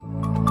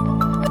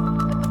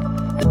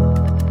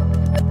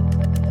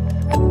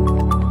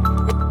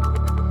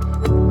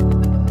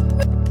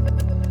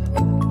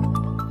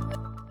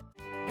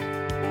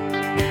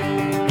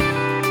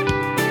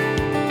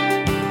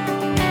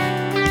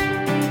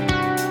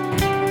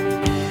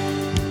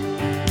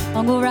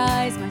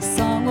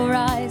song will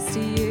rise to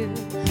you.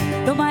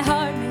 Though my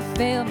heart may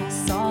fail, my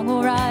song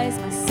will rise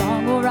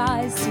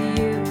to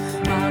you.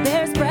 While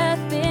there's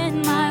breath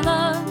in my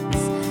lungs,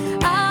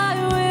 I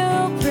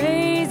will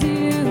praise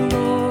you,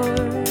 Lord.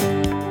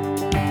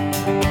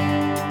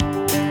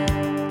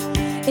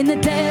 In the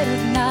dead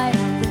of night,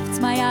 I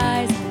lift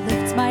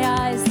my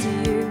eyes to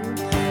you.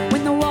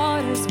 When the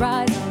waters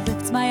rise, I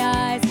lift my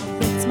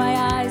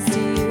eyes to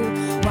you.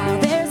 While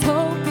there's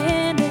hope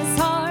in this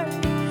heart,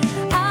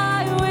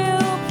 I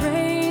will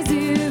praise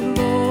you,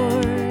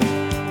 Lord.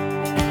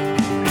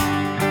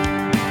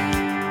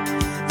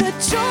 The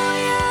joy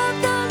of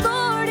the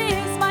Lord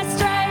is my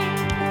strength.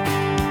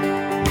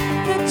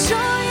 The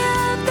joy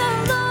of the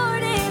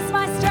Lord is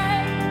my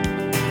strength.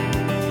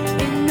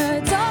 In the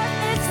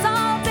darkness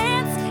I'll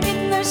dance, in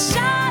the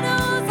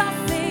shadows I'll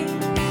sing.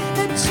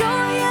 The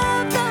joy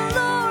of the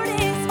Lord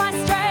is my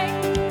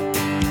strength.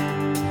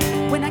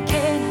 When I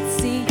cannot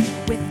see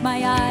with my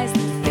eyes,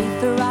 let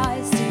faith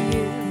arise to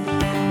you.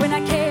 When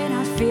I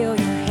cannot feel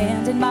your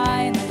hand in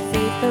mine, let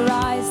faith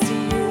arise to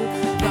you.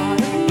 God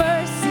of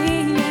mercy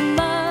and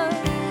love,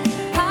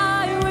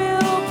 I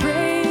will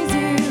praise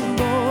you,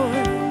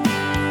 Lord.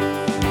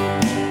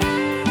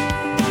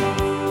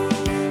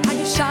 How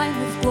you shine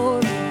with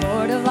glory,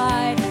 Lord of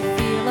light, I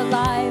feel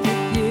alive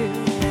with you.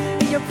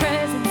 In your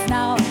presence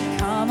now I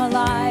come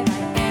alive,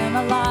 I am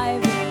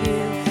alive with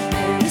you.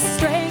 There is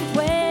strength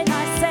when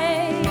I say,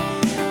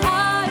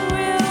 I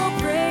will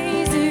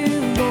praise you,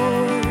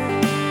 Lord.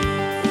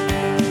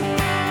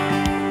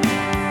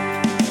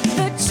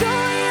 The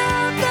joy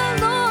of the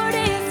Lord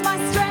is my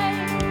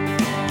strength.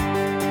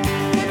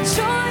 The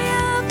joy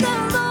of the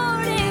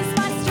Lord is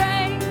my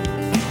strength.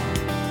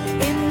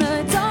 In the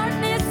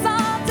darkness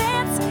I'll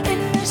dance, in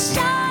the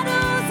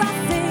shadows I'll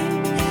sing.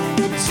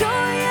 The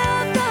joy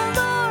of the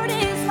Lord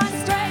is my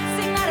strength.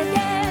 Sing that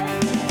again.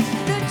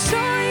 The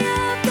joy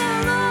of the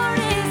Lord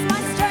is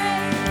my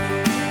strength.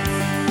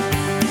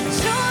 The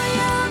joy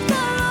of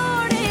the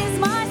Lord is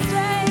my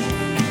strength.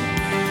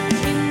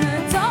 In the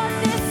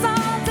darkness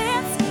I'll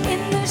dance,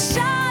 in the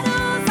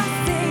shadows I'll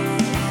sing.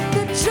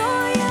 The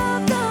joy of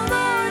the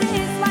Lord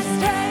is my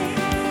strength.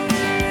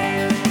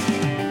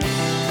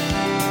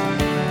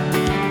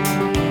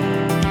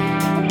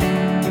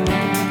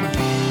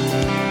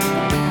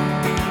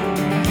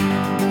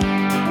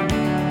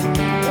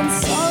 When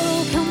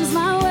sorrow comes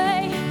my way,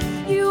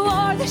 you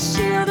are the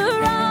shield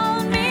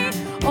around me.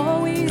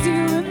 Always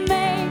you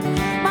remain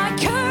my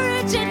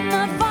courage in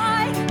the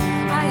fight.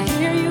 I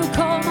hear you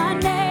call my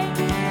name.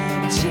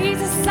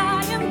 Jesus,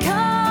 I am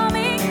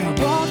coming,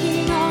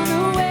 walking on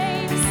the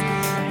waves,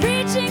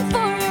 reaching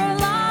for your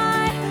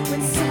light.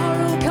 When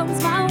sorrow comes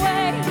my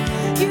way,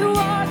 you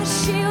are the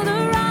shield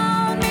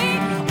around me.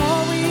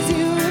 Always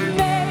you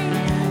remain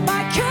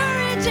my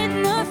courage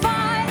in the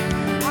fight.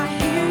 I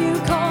hear you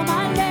call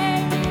my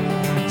name.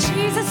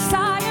 Jesus,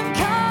 I am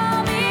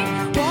coming,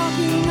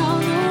 walking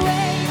on the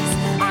waves.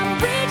 I'm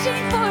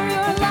reaching for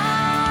your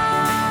light.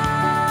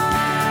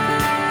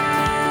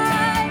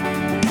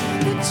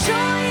 The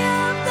joy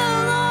of the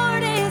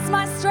Lord is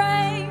my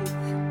strength.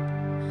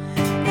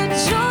 The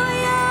joy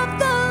of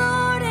the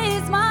Lord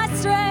is my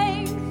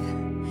strength.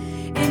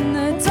 In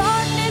the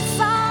darkness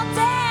I'll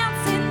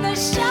dance, in the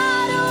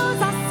shadows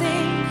I'll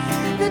sing.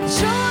 The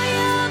joy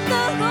of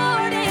the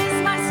Lord is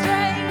my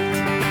strength.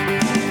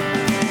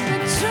 The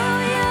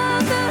joy of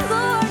the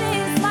Lord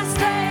is my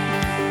strength.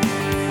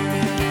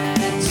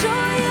 The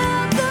joy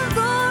of the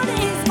Lord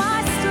is my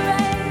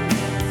strength.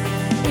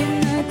 In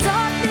the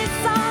darkness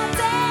I'll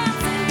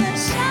dance, in the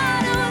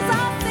shadows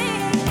I'll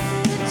sing.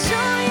 The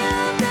joy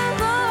of the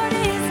Lord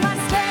is my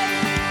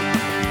strength.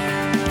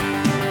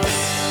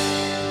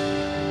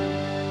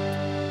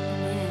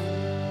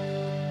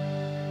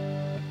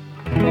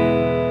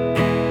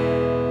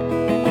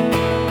 Amen.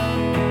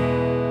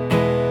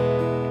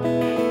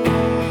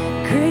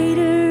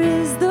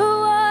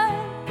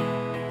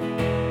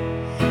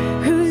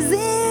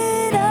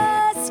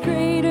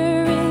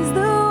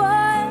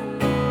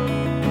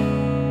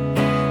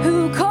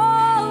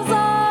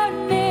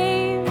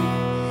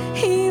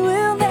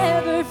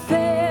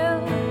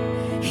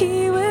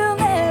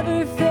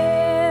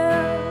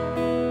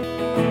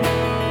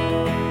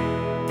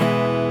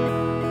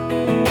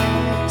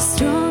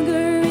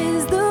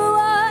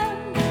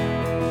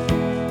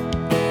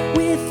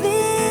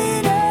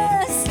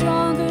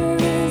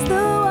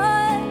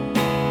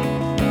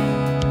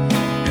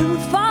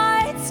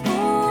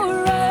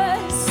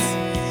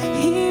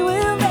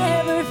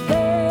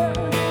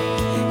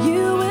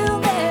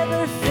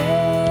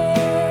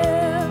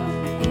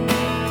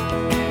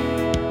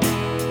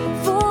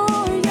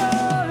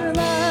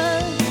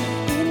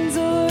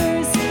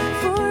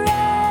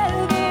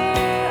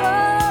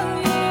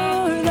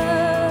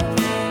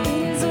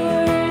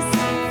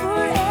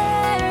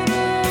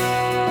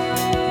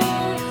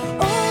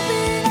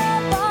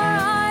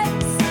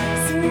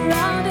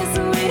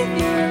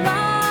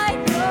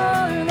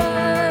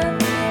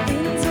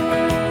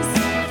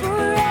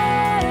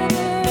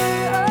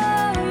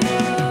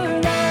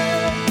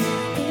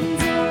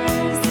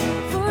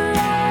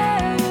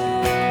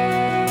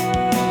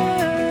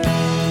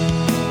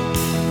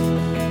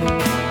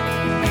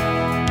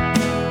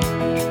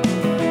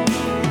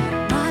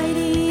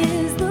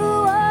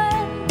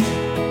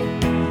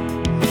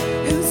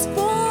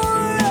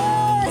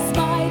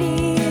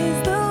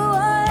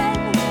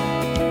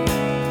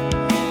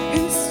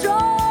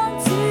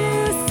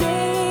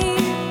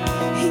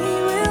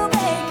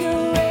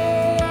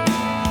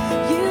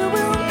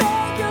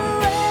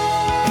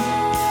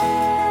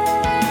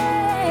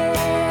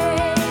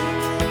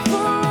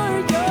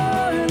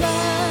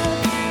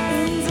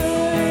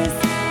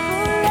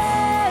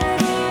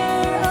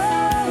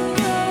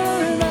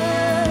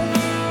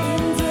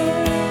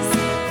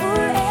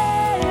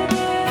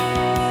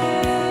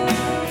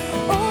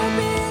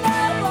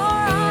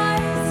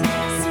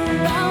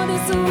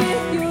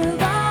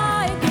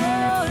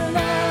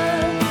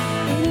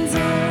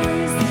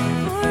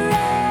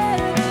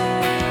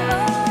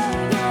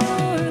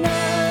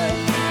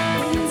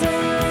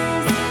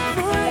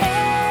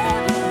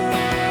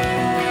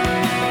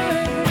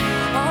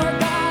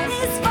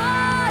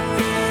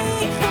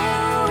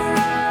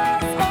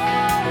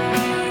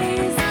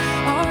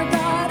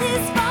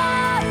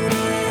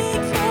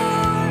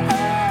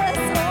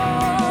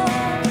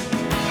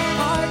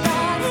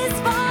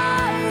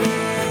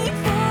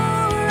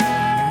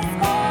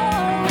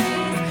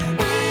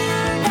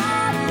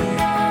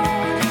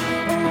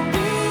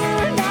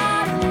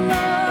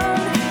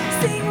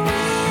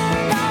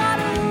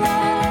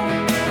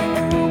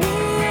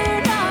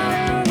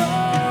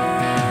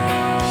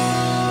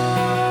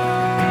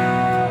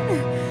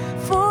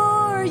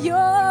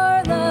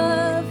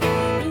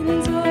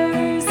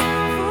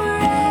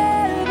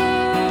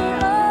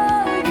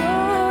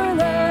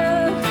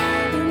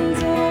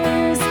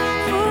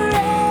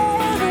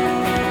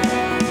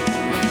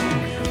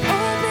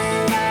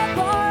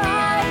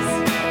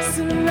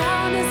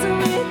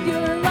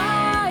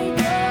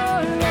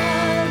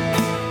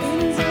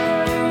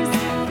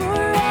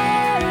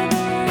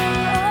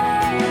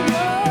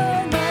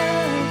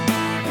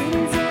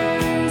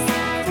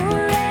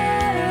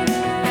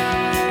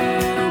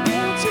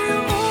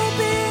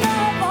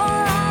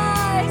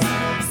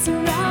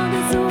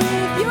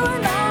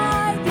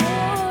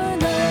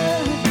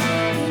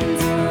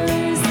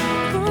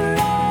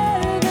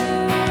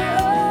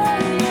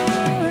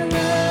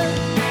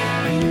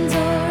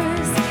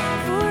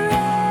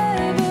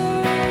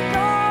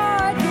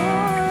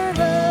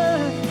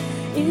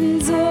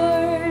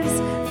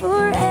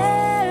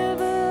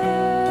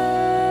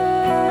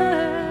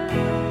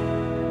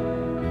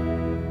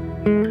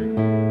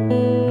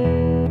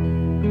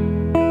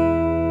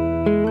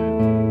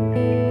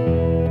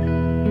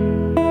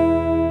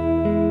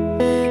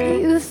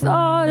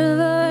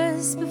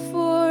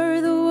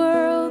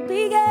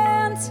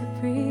 to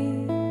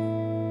breathe.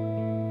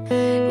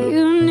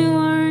 You knew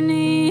our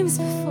names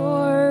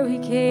before we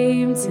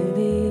came to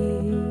be.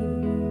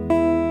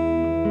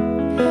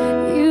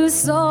 You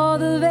saw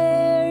the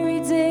very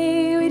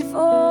day we'd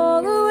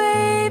fall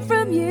away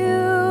from you,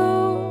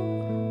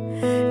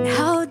 and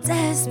how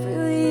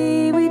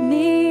desperately we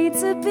need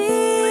to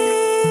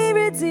be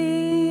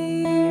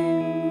redeemed.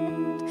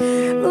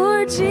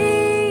 Lord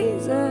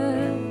Jesus,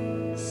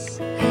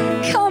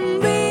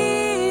 come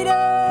lead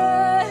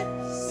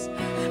us.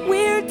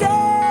 We're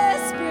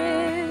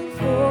desperate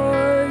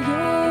for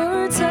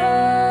your touch.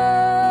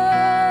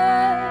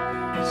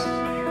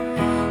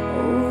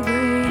 Oh,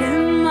 great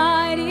and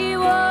mighty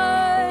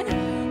one,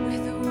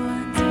 with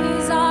one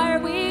desire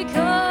we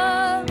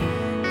come.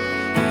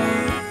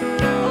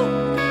 You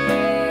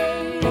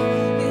reign,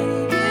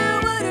 and you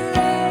would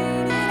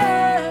reign in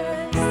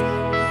us.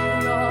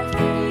 We're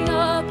offering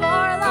up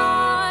our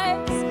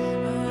lives, a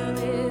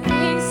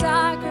living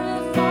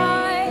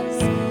sacrifice.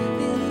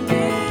 Then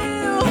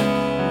you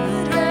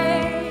would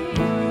reign,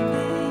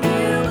 and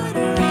you would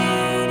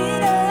reign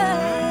in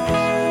us.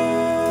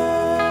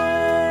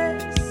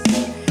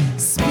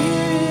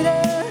 Spirit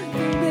of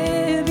the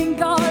living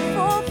God,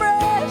 fall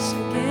fresh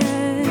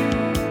again.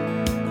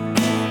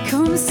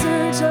 Come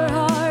search our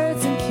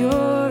hearts and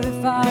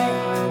purify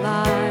our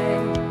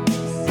lives.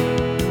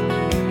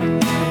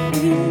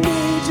 We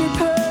need your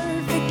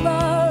perfect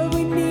love,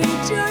 we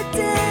need your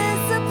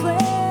discipline.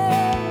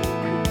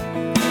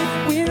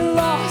 We're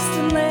lost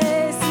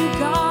unless you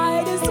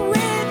guide us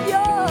with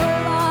your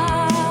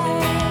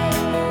light.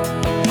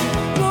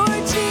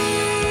 Lord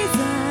Jesus,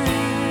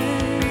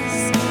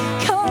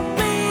 come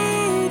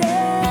lead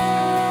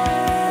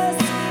us.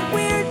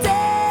 We're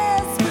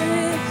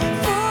desperate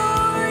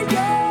for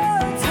your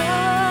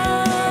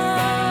touch.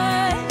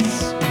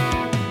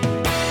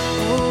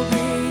 Oh,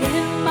 great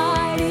and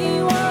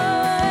mighty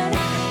one,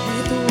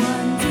 with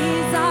one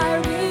desire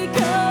we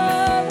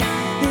come.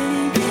 Then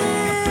you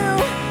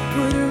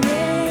would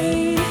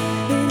reign,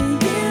 then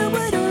you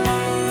would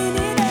reign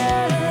in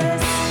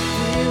us.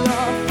 We're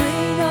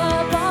offering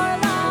up our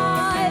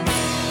lives,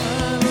 a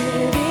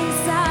living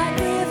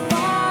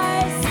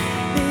sacrifice.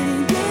 Then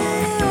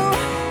you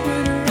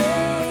would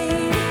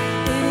reign,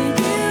 then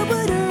you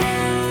would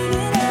reign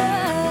in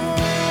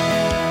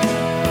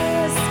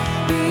us.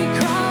 We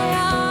cry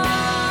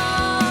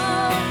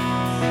out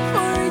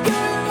for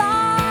your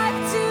life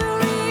to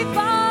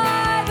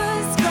revive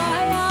us.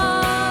 Cry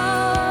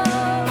out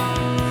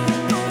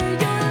for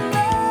your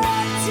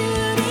love to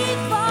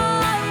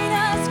define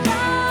us.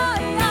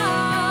 Cry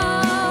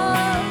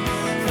out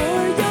for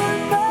your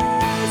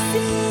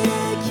mercy to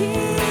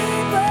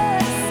keep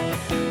us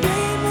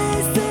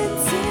blameless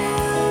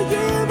until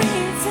you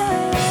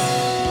return.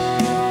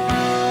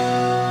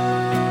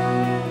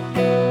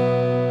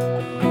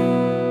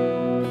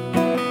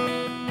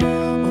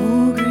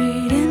 Oh,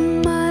 great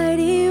and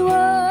mighty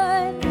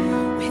one,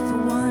 with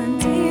one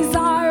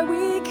desire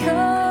we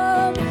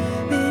come.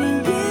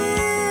 Then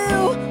you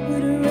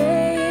would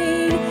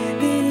reign,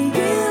 then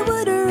you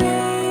would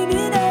reign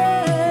in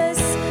us.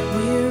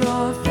 We're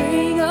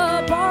offering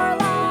up our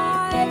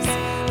lives, a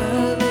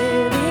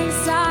living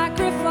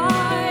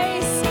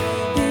sacrifice.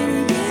 Then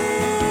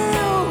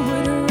you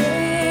would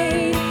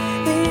reign,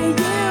 then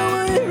you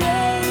would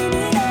reign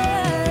in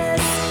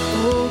us.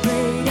 Oh,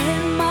 great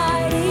and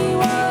mighty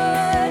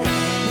one,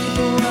 with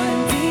one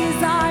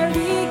desire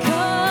we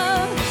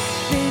come.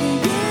 Then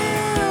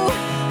you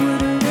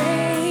would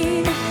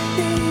reign,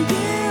 then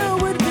you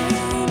would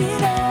reign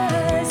in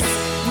us.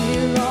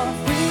 We're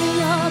offering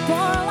up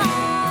our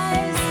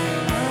lives,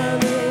 a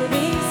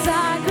living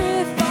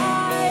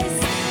sacrifice.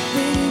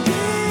 Then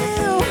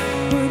you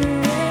would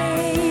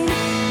reign,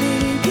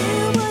 then you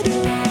would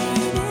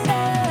reign in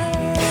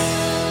us.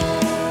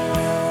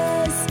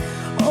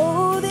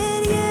 Oh,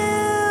 then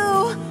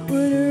you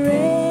would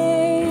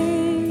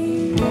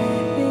reign,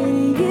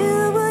 then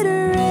you would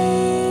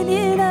reign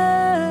in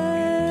us.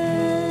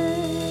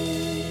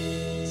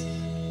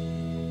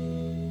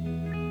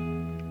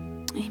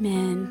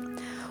 Amen.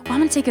 Well, I'm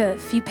going to take a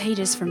few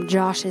pages from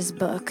Josh's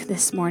book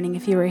this morning.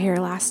 If you were here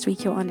last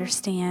week, you'll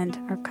understand,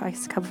 or a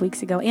couple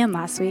weeks ago and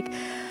last week.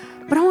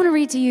 But I want to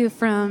read to you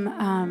from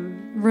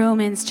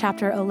Romans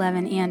chapter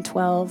 11 and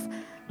 12,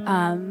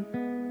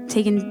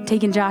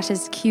 taking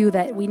Josh's cue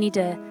that we need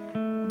to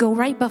go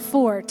right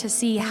before to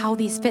see how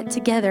these fit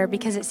together,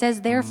 because it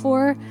says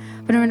therefore,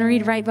 but I'm going to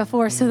read right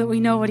before so that we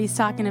know what he's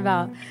talking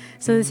about.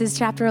 So this is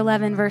chapter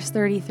 11, verse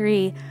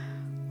 33.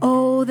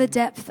 Oh, the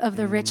depth of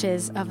the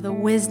riches of the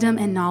wisdom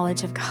and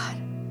knowledge of God.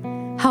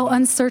 How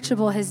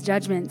unsearchable his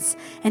judgments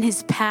and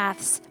his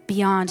paths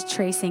beyond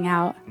tracing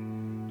out.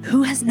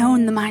 Who has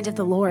known the mind of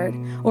the Lord,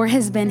 or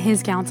has been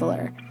his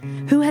counselor?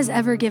 Who has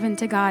ever given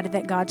to God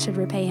that God should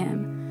repay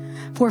him?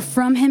 For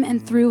from him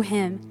and through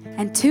him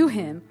and to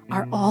him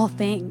are all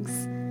things.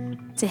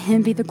 To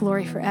him be the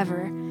glory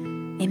forever.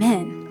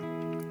 Amen.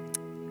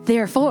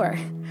 Therefore,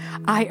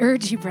 I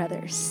urge you,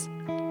 brothers,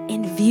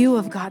 in view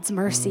of God's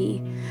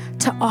mercy,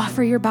 to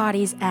offer your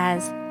bodies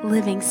as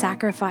living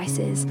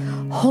sacrifices,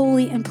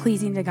 holy and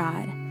pleasing to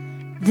God.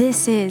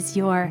 This is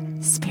your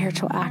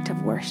spiritual act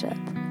of worship.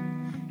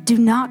 Do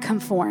not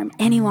conform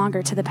any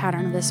longer to the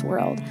pattern of this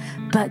world,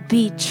 but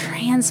be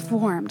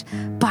transformed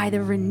by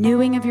the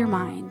renewing of your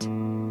mind.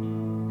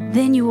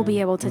 Then you will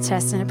be able to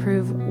test and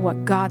approve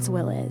what God's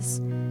will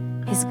is,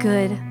 his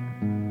good,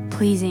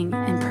 pleasing,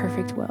 and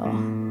perfect will.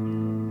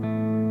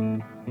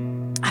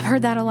 I've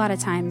heard that a lot of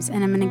times,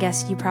 and I'm going to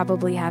guess you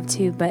probably have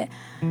too, but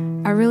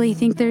I really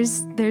think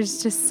there's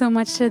just so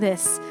much to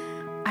this.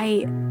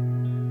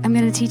 I'm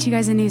going to teach you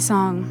guys a new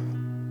song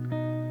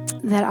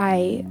that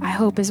I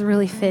hope is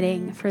really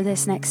fitting for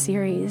this next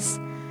series,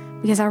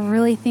 because I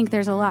really think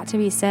there's a lot to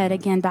be said.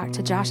 Again, back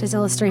to Josh's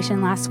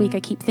illustration last week, I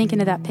keep thinking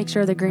of that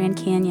picture of the Grand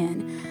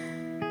Canyon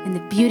and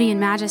the beauty and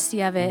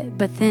majesty of it,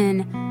 but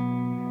then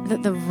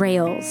the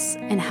rails,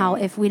 and how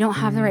if we don't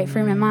have the right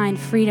frame of mind,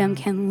 freedom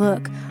can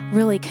look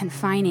really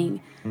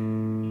confining.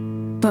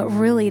 But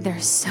really,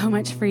 there's so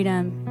much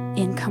freedom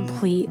in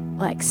complete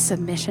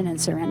submission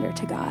and surrender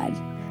to God.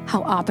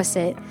 How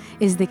opposite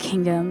is the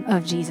kingdom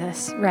of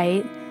Jesus,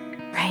 right?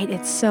 Right?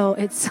 It's so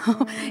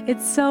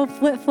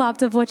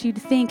flip-flopped of what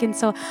you'd think. And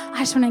so I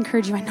just want to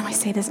encourage you. I know I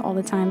say this all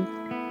the time.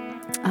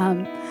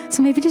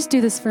 So maybe just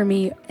do this for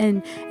me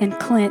and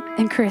Clint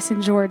and Chris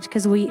and George,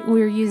 because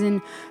we're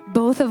using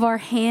both of our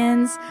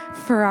hands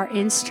for our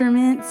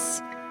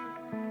instruments.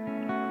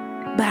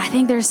 But I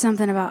think there's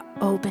something about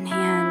open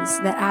hands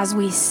that as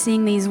we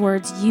sing these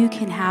words, you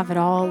can have it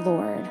all,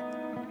 Lord.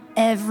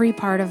 Every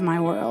part of my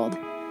world.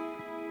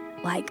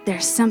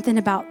 There's something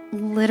about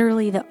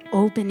literally the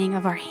opening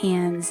of our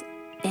hands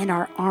and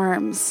our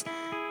arms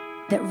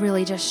that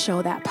really just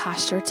show that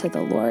posture to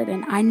the Lord.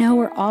 And I know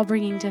we're all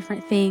bringing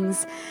different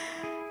things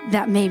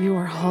that maybe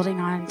we're holding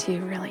on to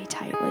really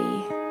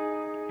tightly.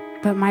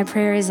 But my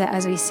prayer is that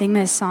as we sing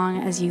this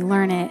song, as you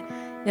learn it,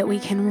 that we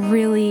can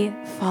really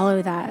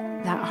follow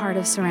that heart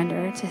of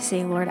surrender to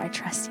say, Lord, I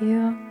trust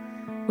you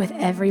with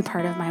every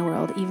part of my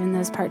world, even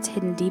those parts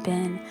hidden deep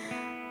in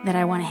that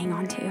I want to hang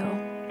on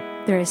to.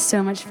 There is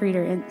so much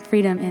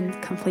freedom in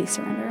complete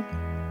surrender.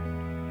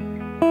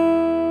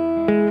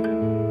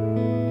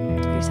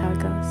 Here's how it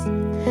goes.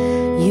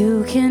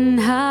 You can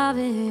have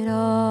it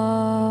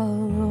all,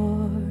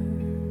 Lord.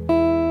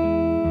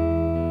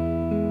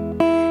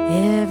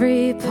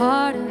 Every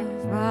part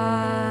of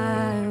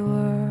my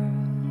world.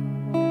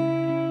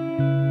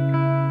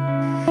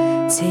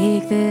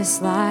 Take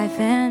this life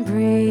and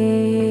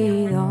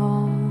breathe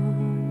on.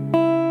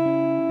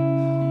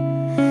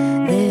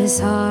 This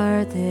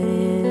heart that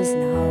is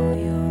now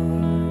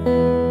yours.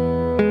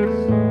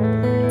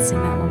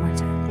 Sing that one more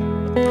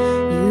time.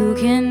 You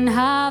can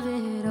have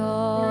it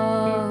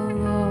all,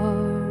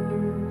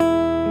 Lord.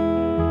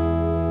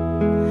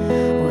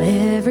 Oh,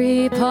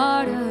 every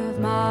part of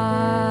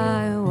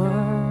my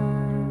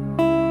world.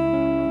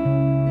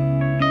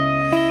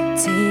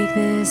 Take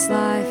this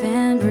life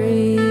and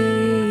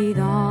breathe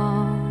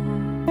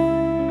on.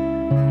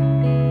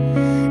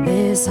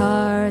 This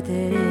heart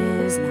that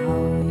is now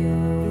yours.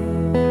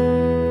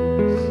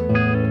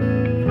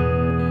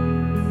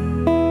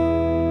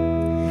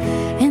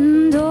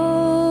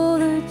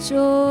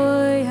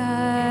 Joy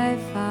I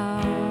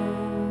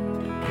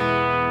found,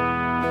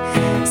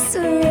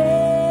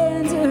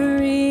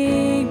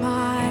 surrendering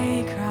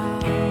my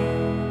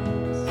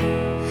crowns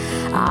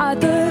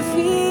at the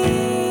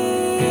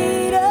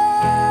feet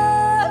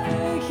of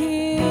the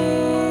King,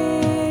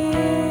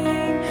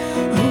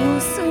 who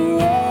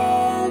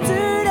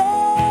surrendered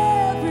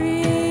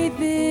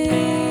everything,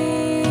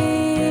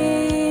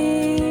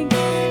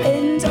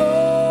 and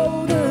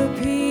oh, the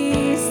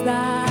peace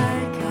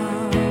that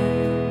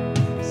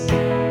comes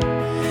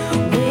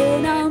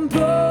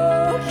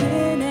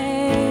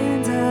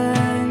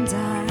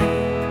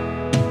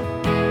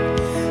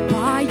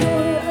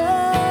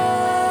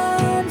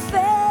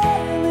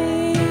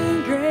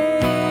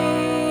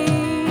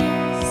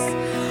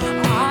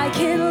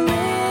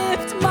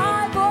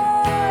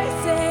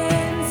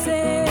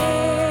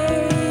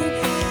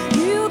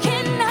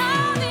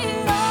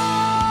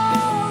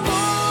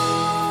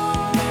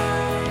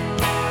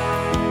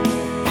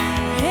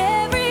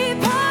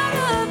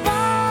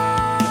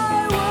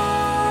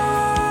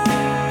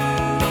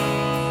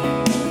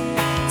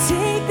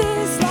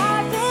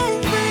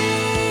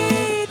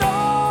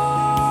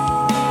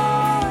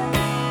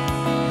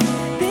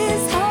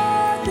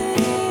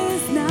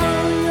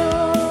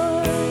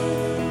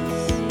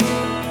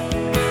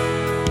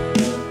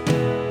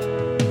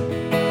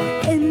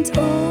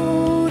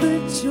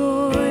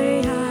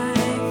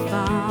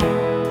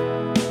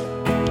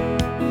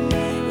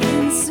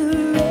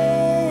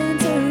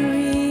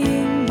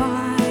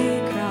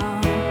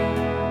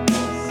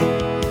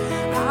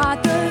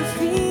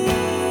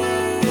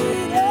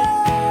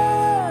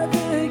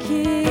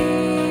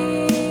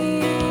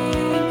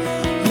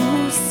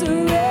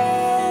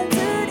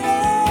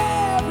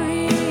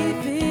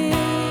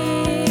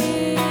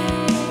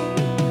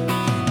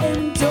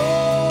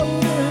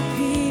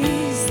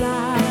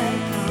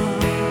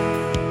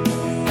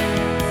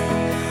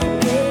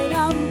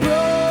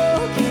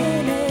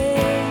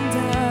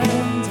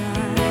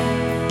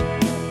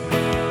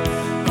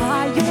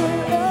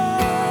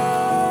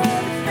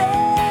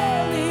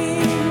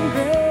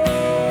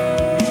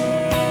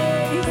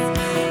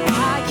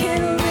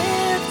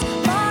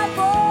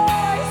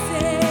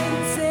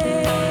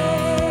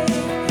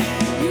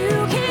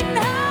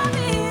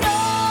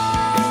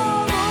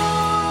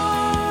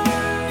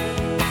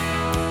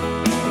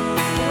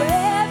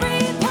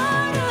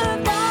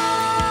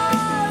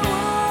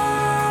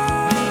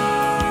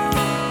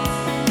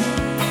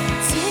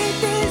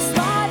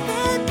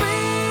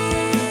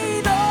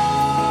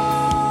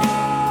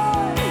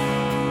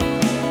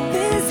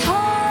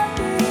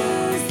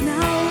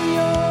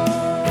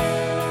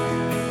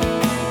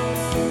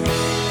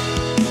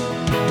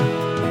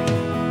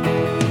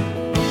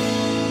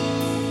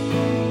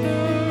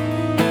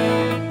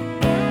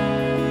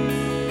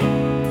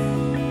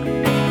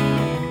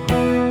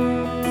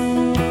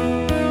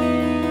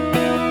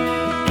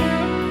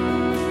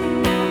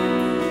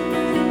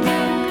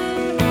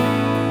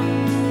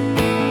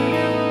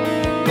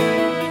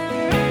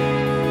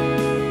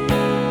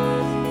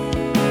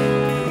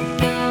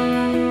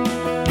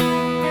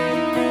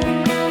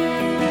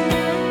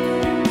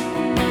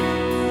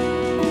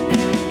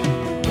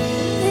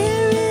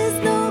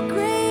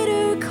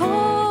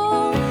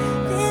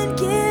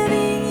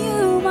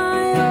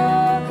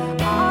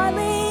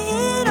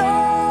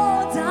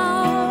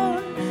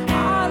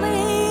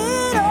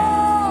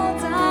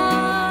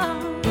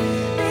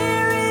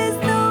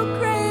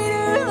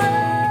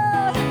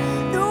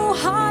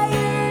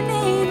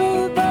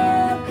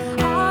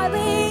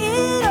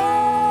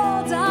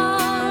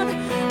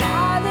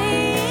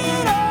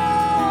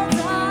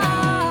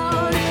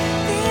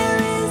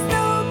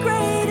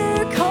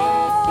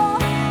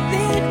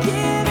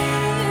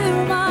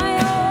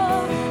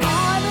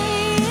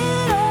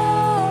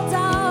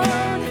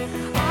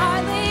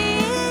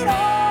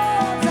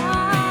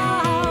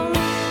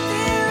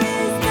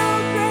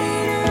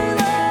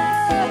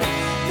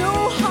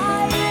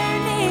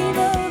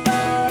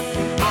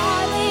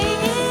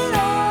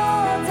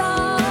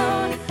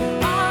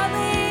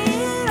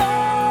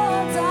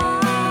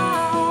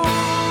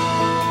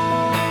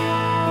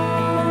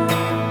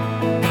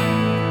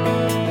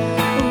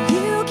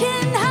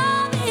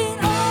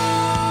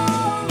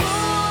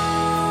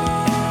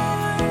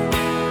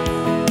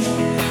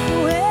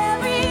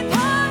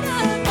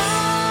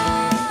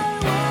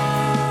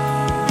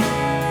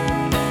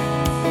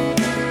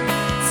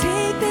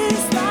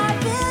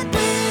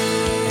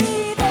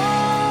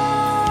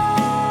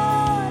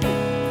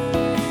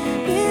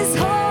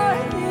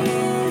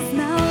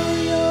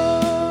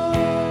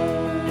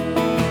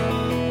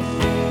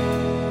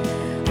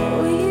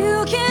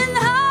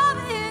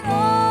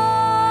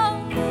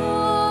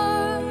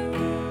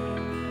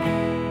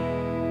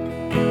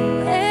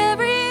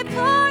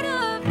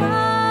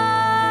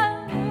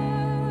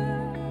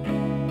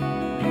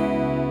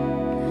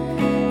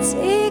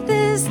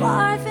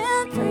life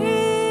and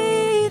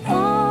breathe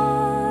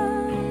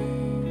on.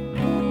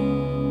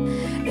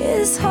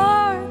 This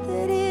heart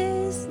that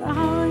is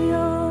all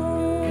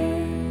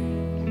yours.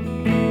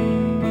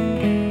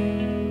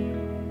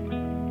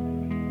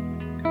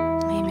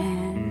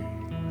 Amen.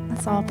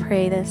 Let's all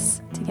pray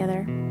this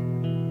together.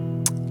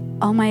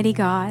 Almighty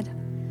God,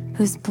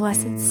 whose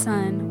blessed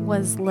Son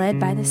was led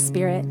by the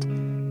Spirit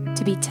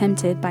to be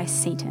tempted by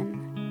Satan,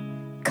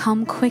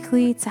 come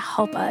quickly to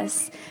help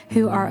us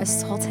who are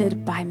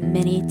assaulted by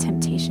many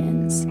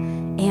temptations.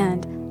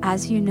 And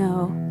as you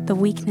know, the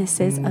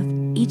weaknesses of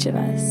each of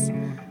us,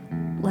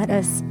 let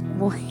us,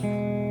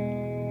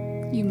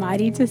 you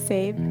mighty to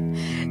save,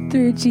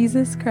 through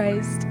Jesus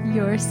Christ,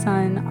 your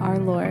Son, our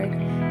Lord,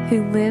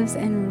 who lives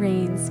and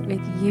reigns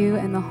with you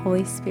and the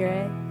Holy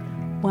Spirit,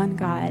 one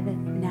God,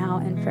 now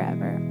and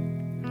forever.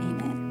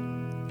 Amen.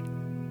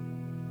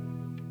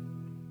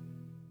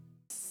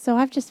 So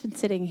I've just been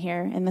sitting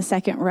here in the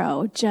second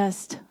row,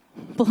 just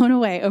blown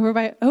away over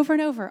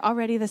and over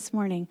already this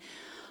morning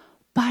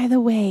by the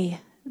way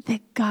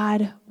that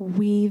God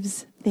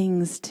weaves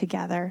things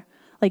together.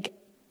 Like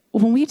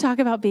when we talk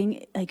about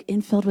being like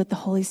infilled with the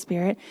Holy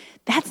Spirit,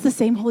 that's the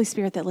same Holy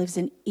Spirit that lives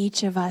in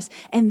each of us.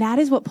 And that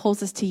is what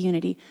pulls us to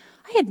unity.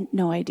 I had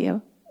no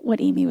idea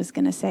what Amy was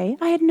going to say.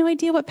 I had no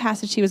idea what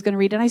passage she was going to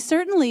read. And I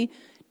certainly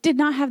did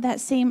not have that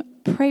same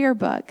prayer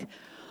book.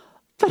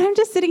 But I'm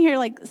just sitting here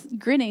like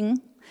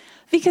grinning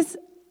because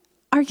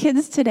our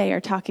kids today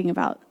are talking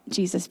about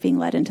Jesus being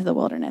led into the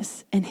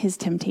wilderness and his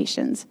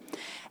temptations.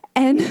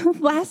 And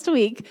last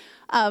week,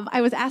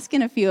 I was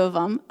asking a few of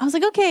them, I was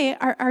like, okay,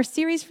 our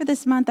series for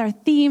this month, our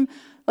theme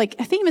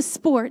is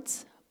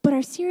sports, but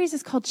our series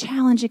is called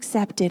Challenge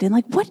Accepted. And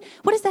like, what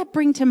does that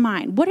bring to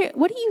mind? What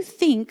do you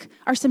think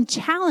are some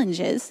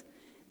challenges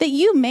that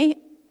you may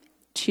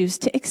choose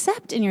to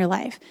accept in your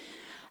life?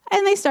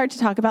 And they start to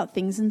talk about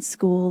things in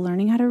school,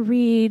 learning how to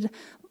read,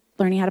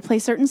 learning how to play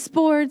certain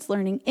sports,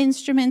 learning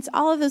instruments,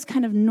 all of those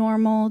kind of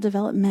normal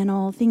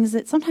developmental things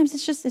that sometimes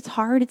it's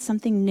hard, it's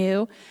something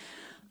new.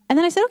 And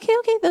then I said,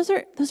 okay, those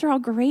are all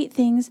great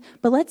things,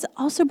 but let's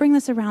also bring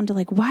this around to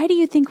like, why do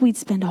you think we'd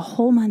spend a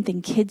whole month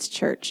in kids'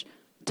 church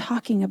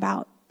talking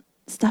about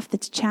stuff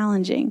that's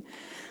challenging?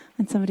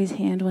 And somebody's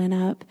hand went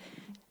up,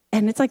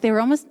 and it's like they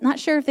were almost not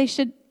sure if they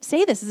should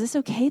say this. Is this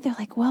okay? They're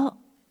like, well,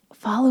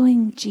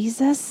 following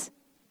Jesus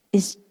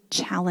is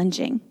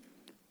challenging.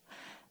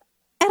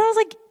 And I was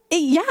like,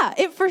 yeah,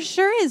 it for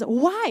sure is.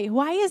 Why?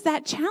 Why is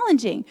that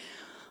challenging?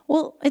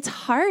 Well, it's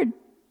hard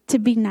to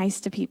be nice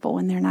to people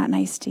when they're not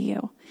nice to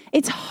you.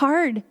 It's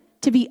hard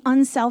to be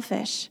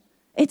unselfish.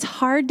 It's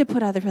hard to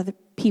put other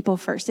people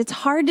first. It's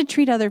hard to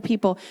treat other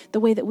people the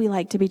way that we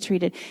like to be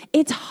treated.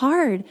 It's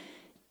hard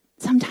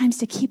sometimes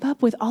to keep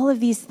up with all of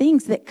these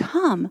things that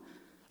come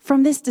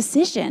from this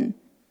decision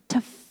to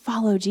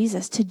follow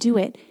Jesus, to do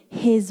it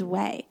his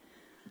way.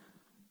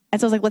 And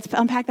so I was like, let's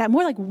unpack that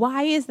more. Like,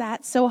 why is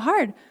that so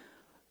hard?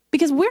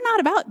 Because we're not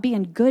about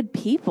being good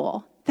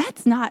people.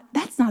 That's not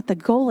the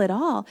goal at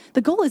all.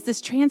 The goal is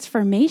this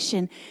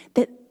transformation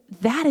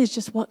that is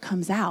just what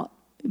comes out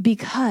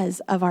because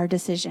of our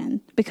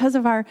decision, because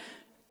of our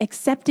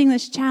accepting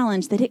this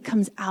challenge, that it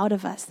comes out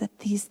of us, that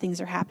these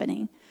things are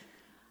happening. And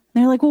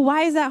they're like, well,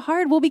 why is that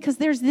hard? Well, because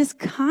there's this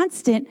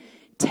constant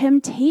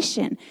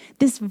temptation,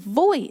 this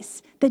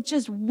voice that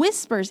just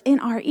whispers in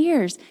our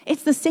ears.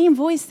 It's the same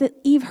voice that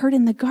Eve heard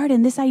in the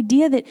garden, this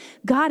idea that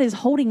God is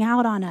holding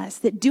out on us,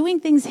 that doing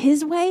things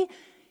his way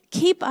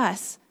keep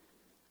us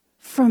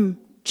from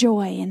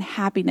joy and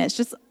happiness.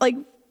 Just like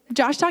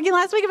Josh talking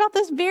last week about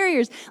those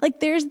barriers. Like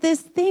there's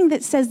this thing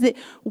that says that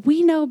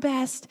we know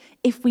best.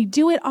 If we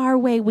do it our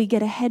way, we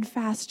get ahead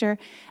faster.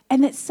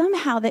 And that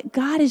somehow that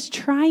God is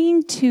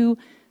trying to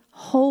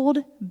hold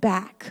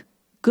back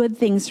good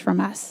things from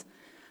us.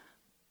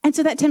 And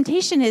so that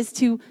temptation is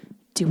to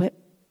do it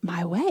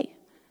my way.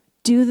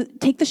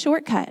 Take the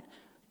shortcut.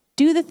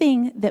 Do the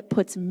thing that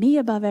puts me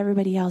above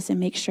everybody else and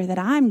make sure that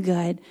I'm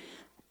good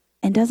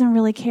and doesn't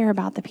really care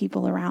about the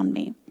people around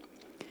me.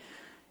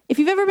 If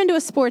you've ever been to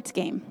a sports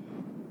game,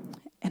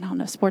 and I don't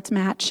know, sports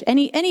match,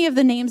 any of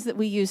the names that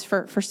we use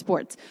for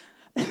sports,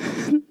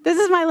 this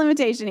is my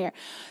limitation here.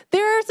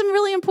 There are some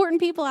really important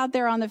people out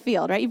there on the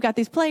field, right? You've got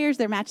these players,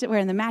 they're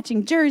wearing the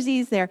matching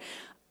jerseys, they're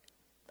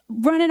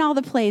running all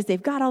the plays,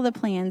 they've got all the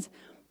plans.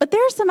 But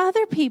there are some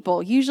other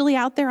people usually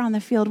out there on the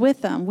field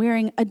with them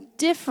wearing a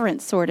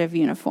different sort of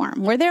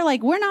uniform where they're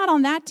like, we're not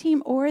on that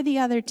team or the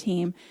other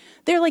team.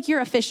 They're like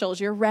your officials,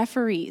 your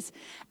referees.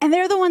 And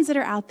they're the ones that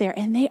are out there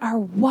and they are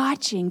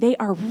watching. They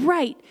are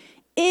right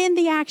in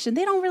the action.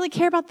 They don't really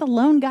care about the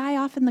lone guy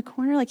off in the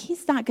corner. Like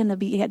he's not going to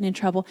be getting in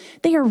trouble.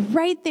 They are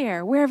right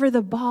there wherever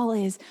the ball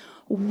is,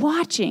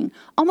 watching,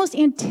 almost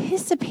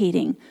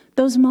anticipating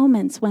those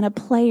moments when a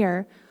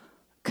player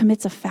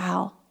commits a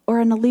foul or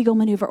an illegal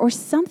maneuver or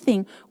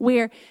something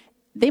where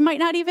they might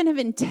not even have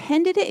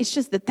intended it. It's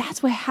just that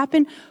that's what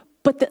happened,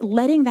 but that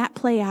letting that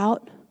play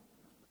out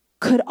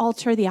could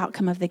alter the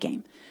outcome of the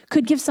game,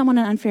 could give someone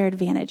an unfair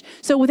advantage.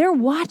 So they're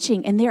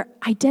watching and they're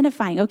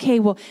identifying, okay,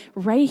 well,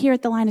 right here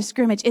at the line of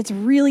scrimmage, it's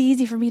really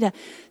easy for me to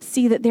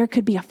see that there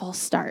could be a false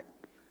start.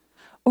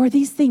 Or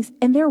these things,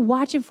 and they're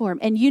watching for them.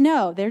 And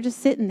they're just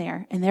sitting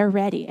there and they're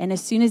ready. And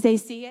as soon as they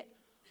see it,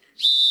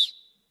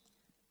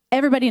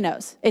 everybody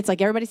knows. It's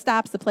like everybody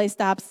stops, the play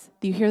stops,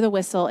 you hear the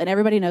whistle, and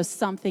everybody knows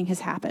something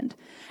has happened.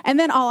 And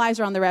then all eyes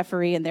are on the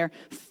referee, and they're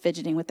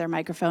fidgeting with their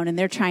microphone, and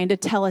they're trying to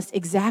tell us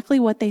exactly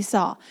what they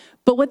saw.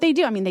 But what they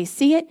do, they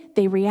see it,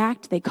 they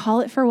react, they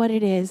call it for what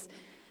it is,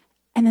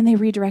 and then they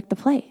redirect the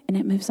play, and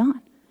it moves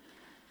on.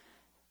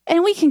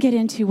 And we can get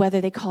into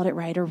whether they called it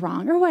right or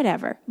wrong or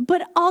whatever.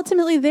 But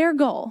ultimately, their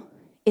goal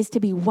is to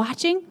be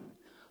watching,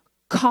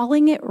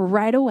 calling it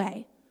right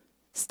away,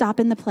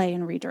 stopping the play,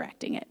 and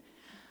redirecting it.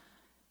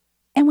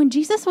 And when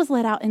Jesus was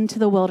led out into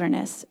the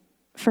wilderness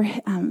for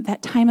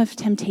that time of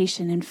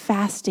temptation and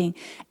fasting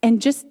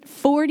and just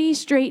 40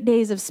 straight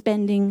days of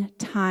spending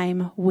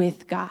time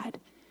with God,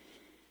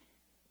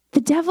 the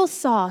devil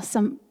saw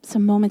some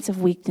moments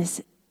of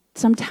weakness.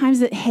 Sometimes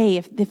that, hey,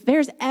 if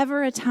there's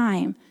ever a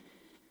time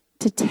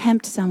to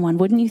tempt someone,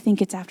 wouldn't you think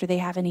it's after they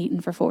haven't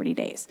eaten for 40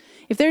 days?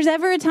 If there's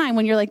ever a time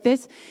when you're like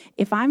this,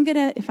 if I'm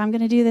gonna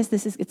do this,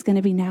 it's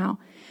gonna be now.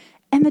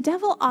 And the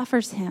devil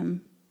offers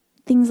him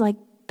things like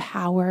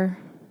power,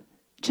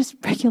 just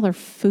regular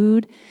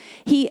food.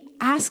 He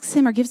asks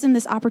him or gives him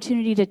this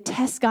opportunity to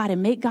test God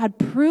and make God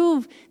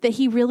prove that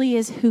he really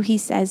is who he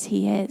says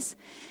he is.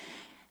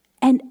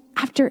 And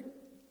after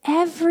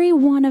every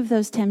one of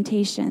those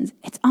temptations,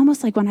 it's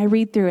almost like when I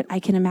read through it, I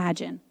can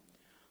imagine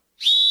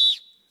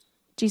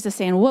Jesus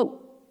saying,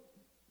 whoa,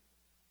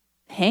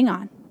 hang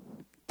on.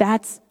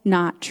 That's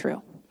not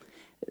true.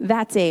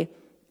 That's a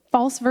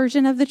false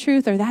version of the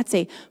truth, or that's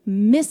a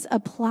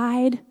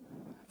misapplied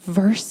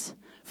verse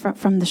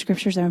from the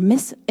scriptures, or a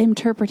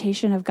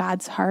misinterpretation of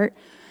God's heart.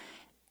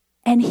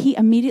 And he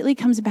immediately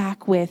comes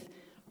back with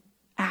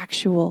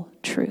actual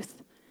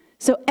truth.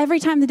 So every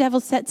time the devil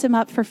sets him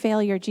up for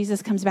failure,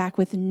 Jesus comes back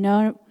with,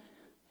 no,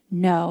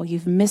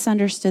 you've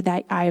misunderstood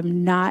that.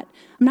 I'm not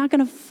going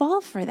to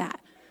fall for that.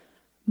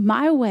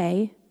 My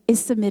way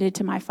is submitted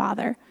to my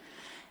Father.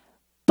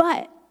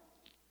 But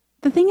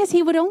the thing is,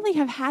 he would only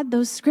have had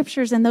those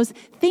scriptures and those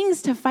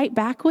things to fight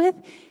back with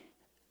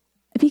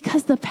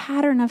because the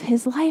pattern of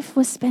his life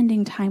was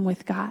spending time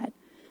with God.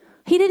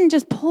 He didn't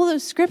just pull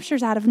those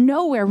scriptures out of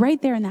nowhere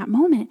right there in that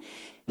moment.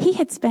 He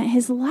had spent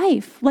his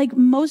life, like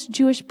most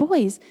Jewish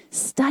boys,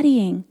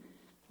 studying,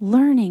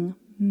 learning,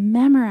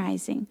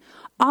 memorizing,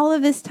 all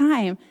of this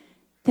time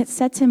that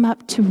sets him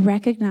up to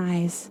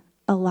recognize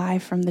a lie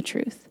from the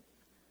truth.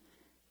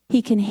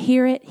 He can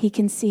hear it, he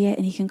can see it,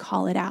 and he can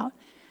call it out.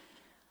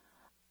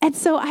 And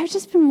so I've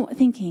just been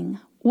thinking,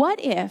 what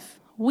if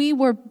we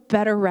were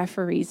better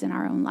referees in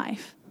our own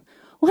life?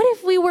 What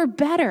if we were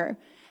better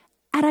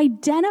at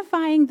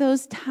identifying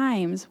those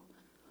times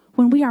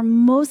when we are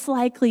most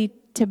likely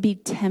to be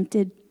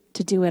tempted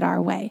to do it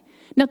our way?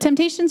 Now,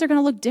 temptations are going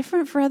to look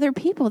different for other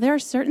people. There are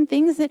certain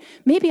things that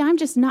maybe I'm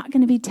just not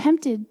going to be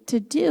tempted to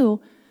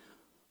do,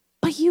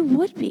 but you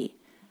would be.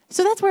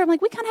 So that's where I'm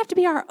like, we kind of have to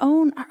be our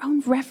own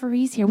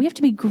referees here. We have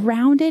to be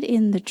grounded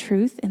in the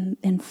truth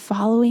and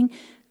following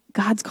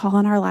God's call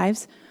in our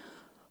lives.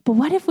 But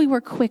what if we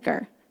were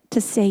quicker to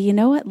say, you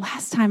know what,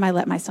 last time I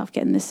let myself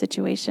get in this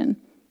situation,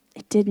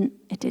 it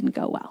didn't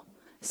go well.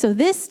 So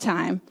this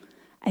time,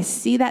 I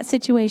see that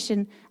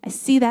situation, I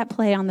see that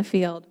play on the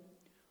field,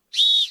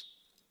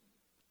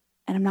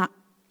 and I'm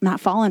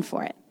not falling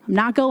for it. I'm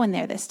not going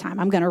there this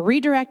time. I'm going to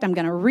redirect, I'm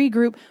going to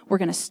regroup, we're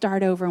going to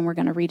start over, and we're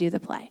going to redo the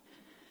play.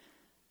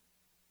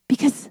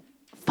 Because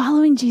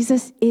following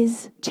Jesus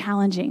is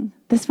challenging.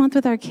 This month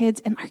with our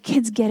kids, and our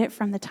kids get it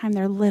from the time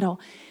they're little,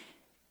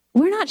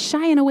 we're not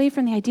shying away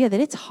from the idea that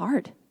it's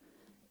hard.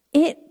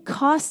 It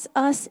costs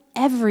us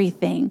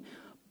everything,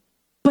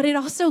 but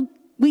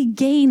we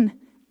gain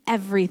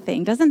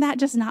everything. Doesn't that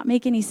just not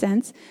make any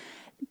sense?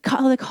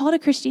 The call to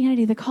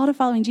Christianity, the call to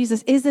following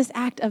Jesus is this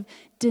act of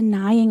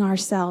denying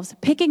ourselves,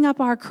 picking up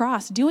our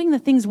cross, doing the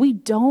things we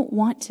don't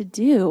want to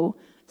do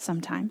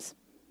sometimes,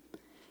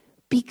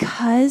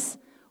 because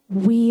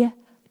we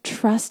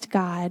trust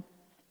God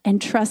and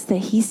trust that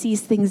he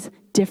sees things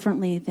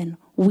differently than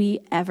we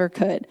ever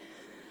could.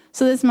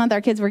 So this month,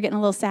 our kids were getting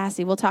a little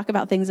sassy. We'll talk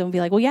about things and we'll be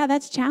like, well, yeah,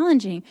 that's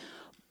challenging.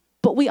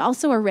 But we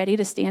also are ready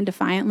to stand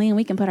defiantly, and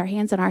we can put our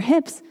hands on our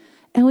hips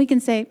and we can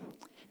say,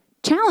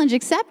 challenge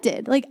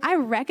accepted. Like, I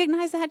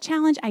recognize that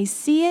challenge. I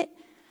see it,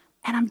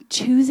 and I'm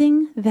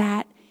choosing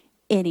that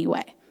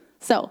anyway.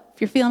 So if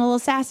you're feeling a little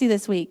sassy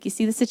this week, you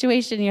see the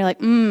situation and you're like,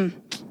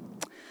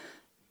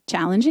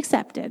 challenge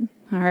accepted.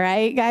 All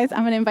right, guys, I'm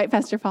going to invite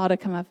Pastor Paul to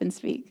come up and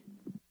speak.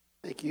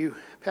 Thank you,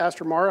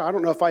 Pastor Mara. I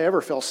don't know if I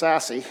ever feel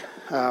sassy,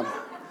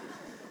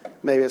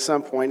 maybe at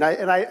some point.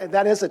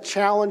 That is a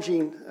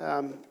challenging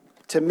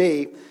to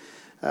me.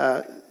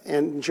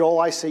 And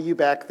Joel, I see you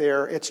back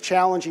there. It's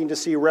challenging to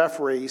see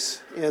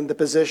referees in the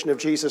position of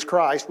Jesus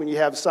Christ when you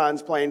have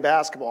sons playing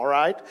basketball,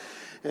 right?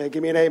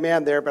 Give me an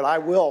amen there, but I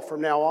will from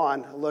now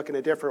on look in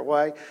a different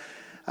way.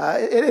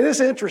 It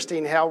is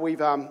interesting how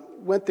we've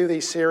went through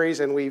these series,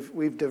 and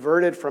we've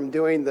diverted from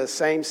doing the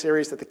same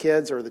series that the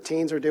kids or the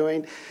teens are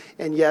doing,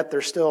 and yet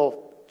they're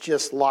still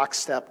just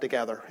lockstep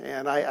together.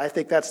 And I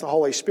think that's the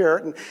Holy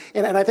Spirit.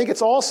 And I think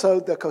it's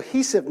also the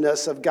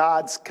cohesiveness of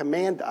God's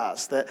command to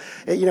us. That,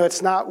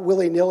 it's not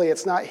willy-nilly,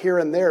 it's not here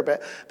and there,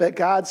 but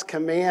God's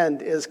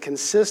command is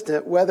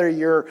consistent whether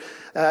you're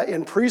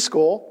in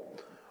preschool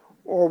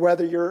or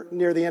whether you're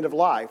near the end of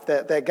life.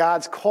 That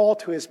God's call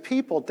to his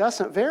people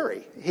doesn't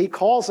vary. He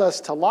calls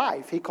us to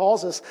life. He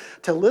calls us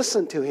to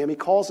listen to him. He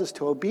calls us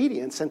to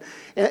obedience.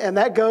 And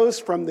that goes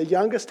from the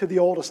youngest to the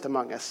oldest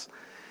among us.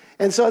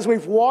 And so as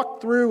we've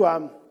walked through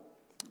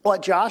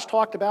what Josh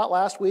talked about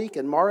last week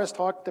and Mara's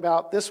talked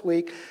about this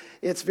week,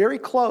 it's very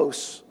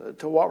close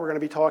to what we're going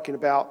to be talking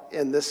about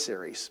in this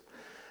series.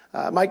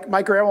 My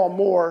grandma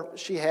Moore,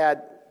 she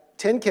had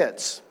 10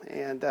 kids,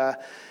 and they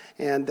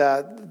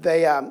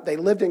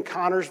lived in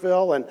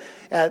Connersville. And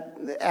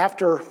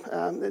after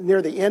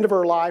near the end of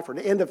her life, or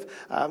the end of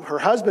her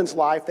husband's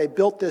life, they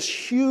built this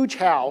huge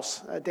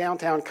house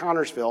downtown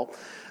Connersville.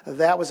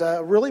 That was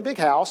a really big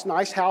house,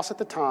 nice house at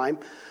the time,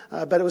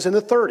 but it was in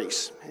the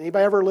 30s.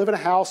 Anybody ever live in a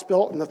house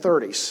built in the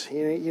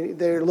 30s?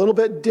 They're a little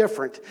bit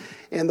different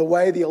in the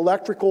way the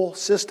electrical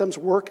systems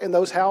work in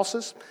those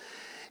houses.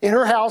 In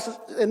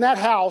that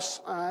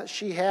house,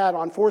 she had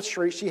on 4th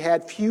Street, she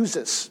had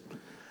fuses.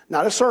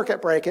 Not a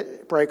circuit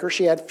breaker,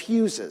 she had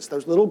fuses.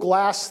 Those little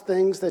glass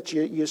things that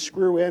you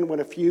screw in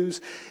when a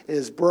fuse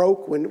is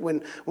broke,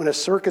 when a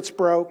circuit's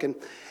broke.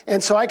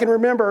 And so I can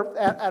remember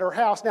at her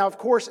house, now of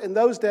course in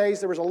those days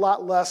there was a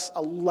lot less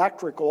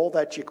electrical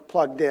that you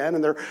plugged in,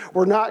 and there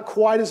were not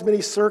quite as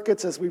many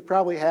circuits as we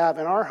probably have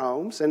in our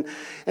homes.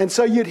 And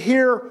so you'd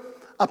hear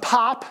a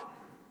pop,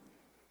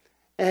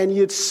 and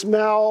you'd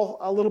smell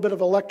a little bit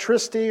of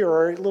electricity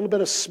or a little bit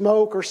of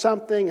smoke or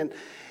something,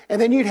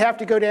 and then you'd have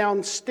to go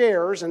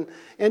downstairs and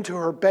into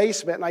her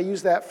basement. And I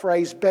use that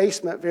phrase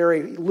basement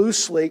very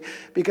loosely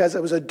because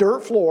it was a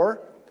dirt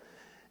floor.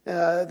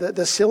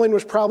 The ceiling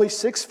was probably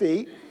 6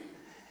 feet.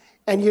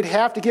 And you'd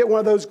have to get one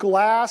of those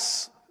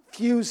glass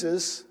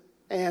fuses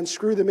and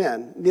screw them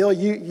in. Neil,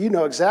 you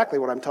know exactly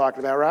what I'm talking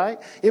about, right?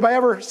 Anybody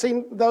ever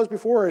seen those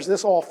before, or is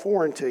this all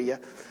foreign to you?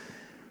 And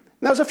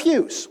that was a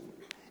fuse.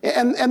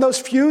 And those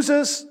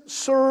fuses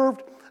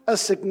served a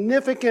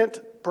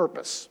significant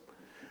purpose.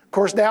 Of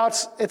course, now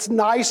it's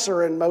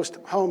nicer in most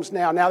homes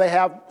now. Now they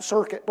have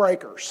circuit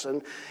breakers.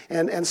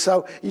 And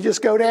so you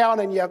just go down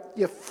and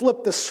you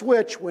flip the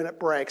switch when it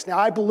breaks. Now,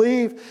 I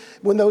believe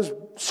when those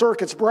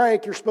circuits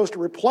break, you're supposed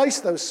to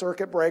replace those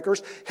circuit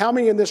breakers. How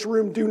many in this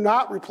room do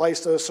not replace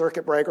those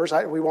circuit breakers?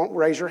 We won't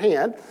raise your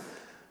hand.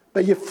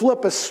 But you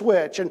flip a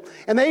switch. And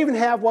they even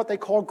have what they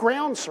call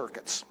ground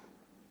circuits.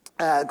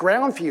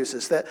 Ground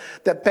fuses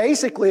that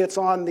basically it's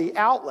on the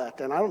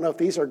outlet. And I don't know if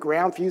these are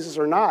ground fuses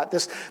or not.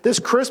 This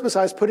Christmas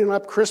I was putting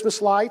up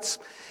Christmas lights,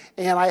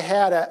 and I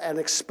had an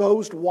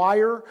exposed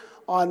wire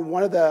on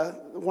one of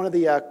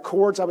the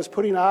cords I was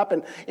putting up,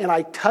 and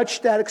I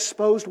touched that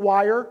exposed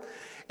wire,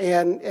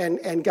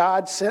 and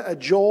God sent a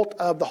jolt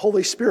of the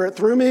Holy Spirit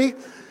through me,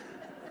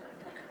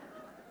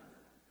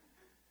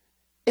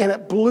 and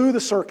it blew the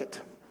circuit.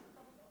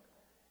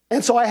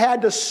 And so I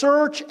had to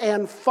search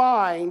and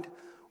find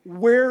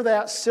where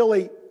that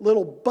silly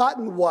little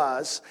button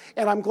was,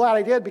 and I'm glad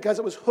I did because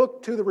it was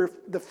hooked to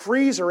the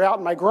freezer out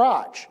in my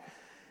garage.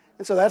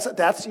 And so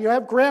that's you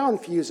have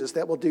ground fuses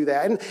that will do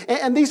that,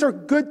 and these are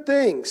good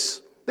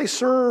things. They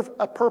serve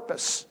a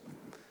purpose.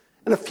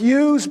 And a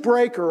fuse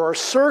breaker or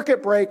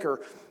circuit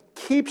breaker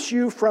keeps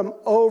you from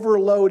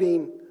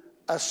overloading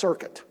a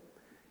circuit,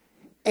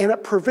 and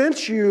it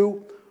prevents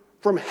you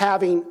from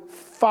having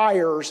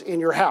fires in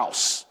your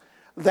house.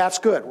 That's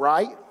good,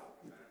 right?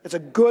 It's a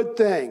good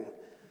thing.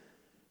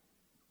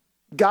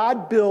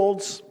 God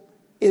builds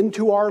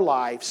into our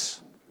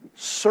lives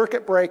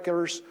circuit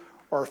breakers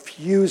or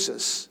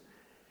fuses.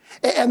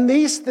 And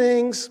these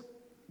things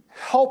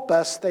help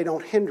us, they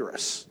don't hinder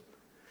us.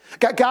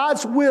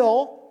 God's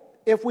will,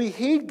 if we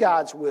heed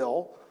God's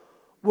will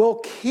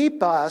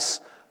keep us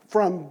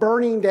from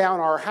burning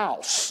down our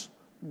house,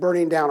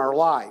 burning down our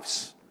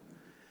lives.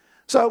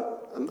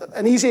 So,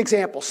 an easy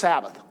example,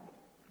 Sabbath.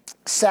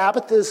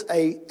 Sabbath is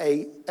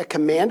a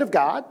command of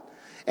God.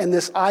 And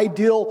this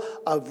ideal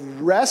of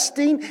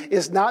resting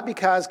is not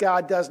because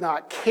God does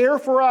not care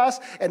for us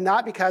and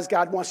not because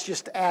God wants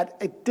just to add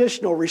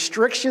additional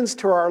restrictions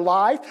to our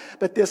life,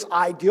 but this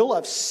ideal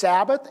of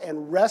Sabbath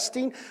and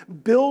resting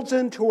builds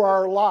into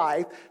our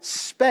life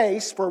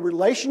space for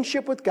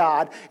relationship with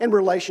God and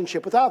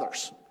relationship with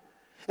others.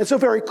 And so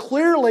very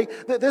clearly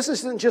that this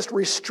isn't just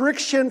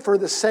restriction for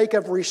the sake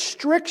of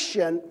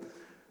restriction.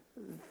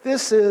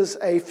 This is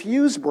a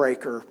fuse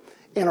breaker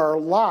in our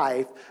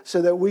life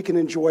so that we can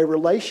enjoy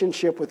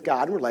relationship with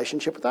God and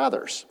relationship with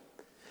others.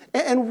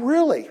 And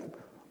really,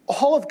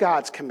 all of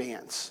God's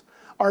commands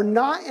are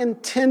not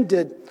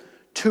intended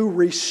to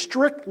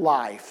restrict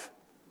life,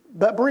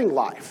 but bring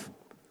life.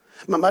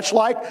 Much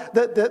like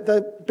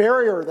the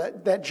barrier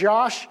that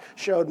Josh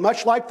showed,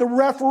 much like the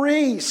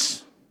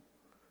referees,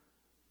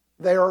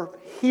 they are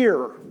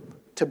here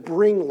to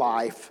bring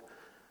life,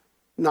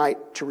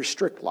 night to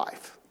restrict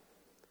life.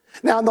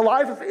 Now, in the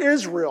life of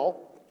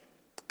Israel,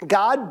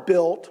 God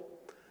built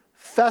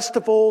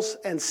festivals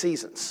and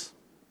seasons.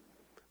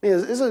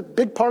 This is a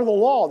big part of the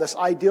law, this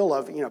ideal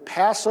of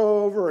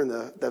Passover and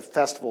the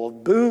Festival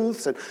of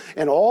Booths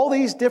and all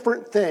these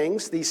different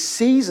things, these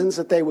seasons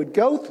that they would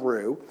go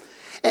through.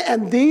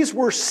 And these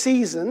were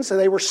seasons, and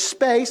they were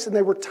space, and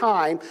they were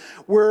time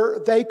where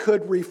they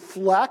could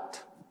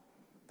reflect,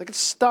 they could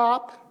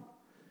stop,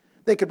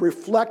 they could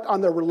reflect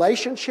on their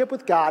relationship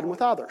with God and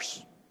with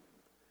others.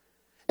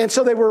 And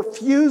so they were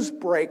fuse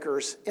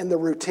breakers in the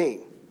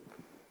routine.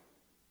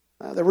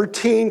 The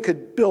routine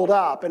could build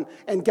up,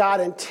 and God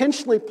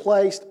intentionally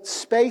placed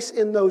space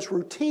in those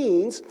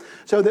routines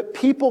so that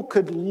people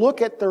could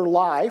look at their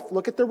life,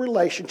 look at their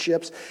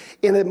relationships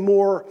in a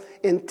more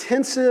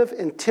intensive,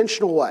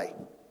 intentional way.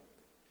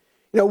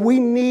 We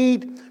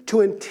need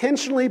to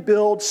intentionally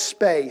build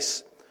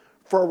space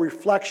for a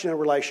reflection and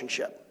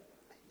relationship.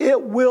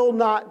 It will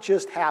not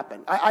just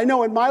happen. I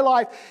know in my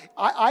life,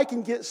 I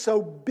can get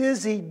so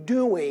busy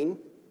doing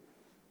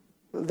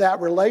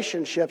that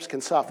relationships can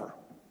suffer.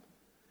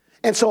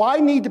 And so I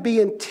need to be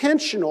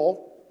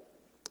intentional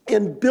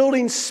in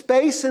building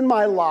space in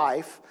my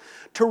life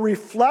to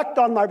reflect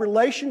on my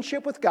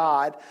relationship with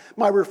God,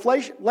 my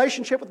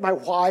relationship with my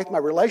wife, my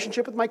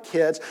relationship with my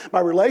kids, my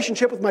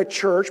relationship with my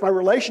church, my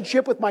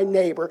relationship with my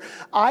neighbor.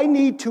 I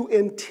need to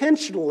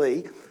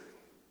intentionally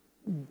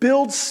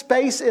build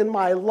space in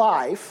my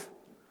life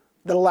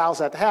that allows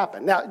that to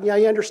happen. Now,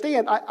 you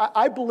understand,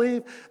 I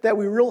believe that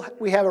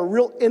we have a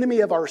real enemy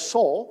of our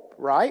soul,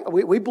 right?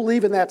 We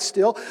believe in that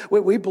still.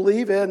 We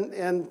believe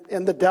in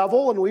the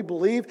devil, and we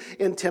believe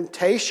in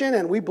temptation,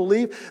 and we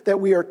believe that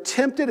we are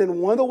tempted,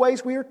 and one of the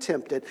ways we are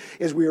tempted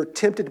is we are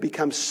tempted to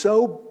become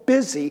so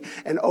busy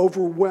and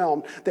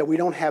overwhelmed that we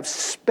don't have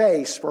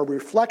space for a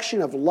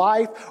reflection of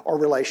life or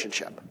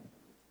relationship.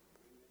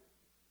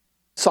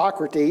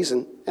 Socrates,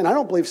 and I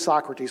don't believe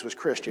Socrates was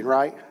Christian,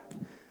 right?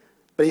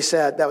 But he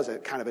said, that was a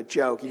kind of a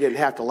joke. You didn't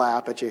have to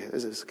laugh, but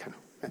this is kind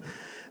of...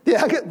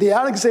 The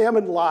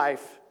unexamined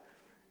life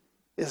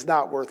is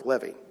not worth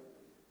living.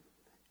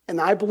 And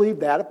I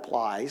believe that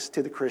applies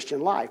to the Christian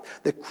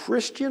life. The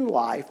Christian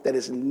life that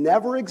is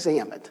never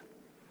examined,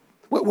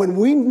 when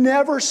we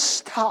never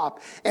stop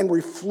and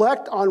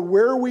reflect on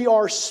where we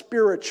are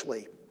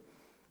spiritually,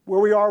 where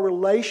we are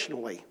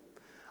relationally,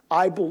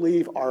 I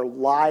believe our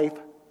life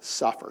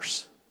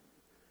suffers.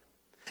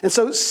 And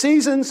so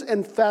seasons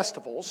and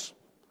festivals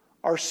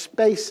are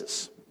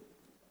spaces.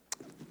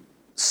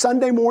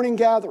 Sunday morning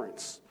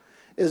gatherings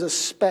is a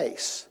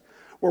space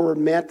where we're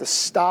meant to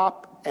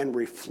stop and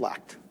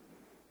reflect.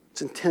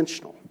 It's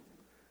intentional.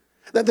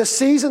 That the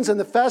seasons and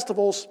the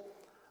festivals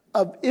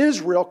of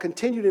Israel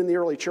continued in the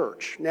early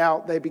church. Now,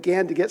 they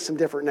began to get some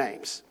different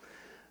names.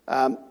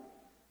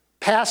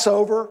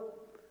 Passover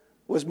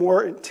was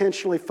more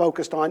intentionally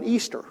focused on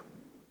Easter.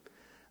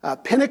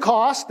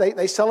 Pentecost,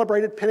 they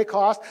celebrated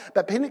Pentecost,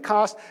 but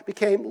Pentecost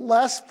became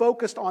less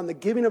focused on the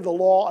giving of the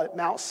law at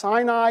Mount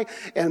Sinai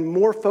and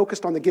more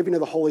focused on the giving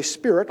of the Holy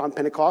Spirit on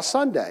Pentecost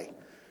Sunday.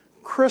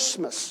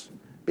 Christmas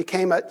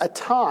became a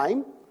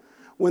time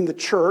when the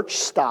church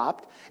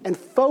stopped and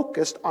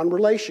focused on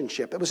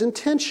relationship. It was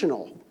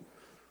intentional.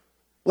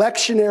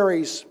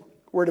 Lectionaries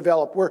were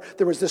developed where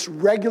there was this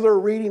regular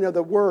reading of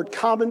the word,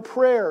 common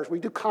prayers. We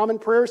do common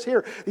prayers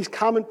here. These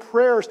common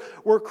prayers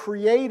were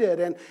created,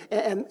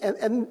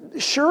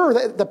 and sure,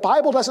 the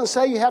Bible doesn't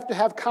say you have to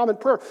have common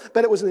prayer,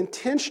 but it was an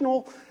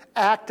intentional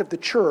act of the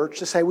church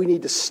to say we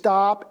need to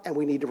stop and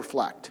we need to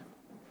reflect.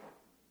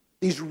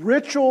 These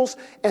rituals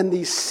and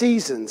these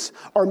seasons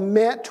are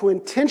meant to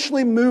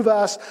intentionally move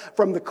us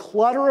from the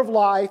clutter of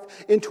life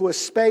into a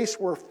space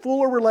where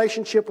fuller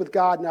relationship with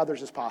God and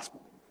others is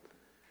possible.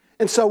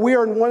 And so we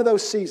are in one of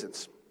those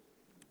seasons.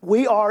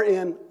 We are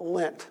in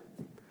Lent.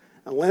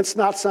 And Lent's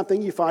not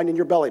something you find in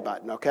your belly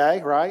button,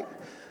 okay, right?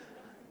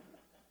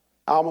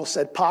 I almost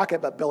said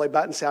pocket, but belly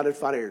button sounded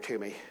funnier to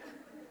me.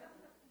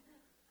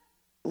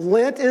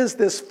 Lent is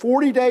this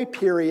 40-day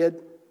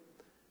period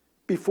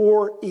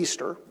before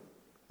Easter.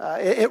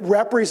 It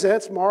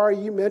represents, Mara,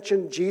 you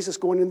mentioned Jesus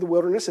going into the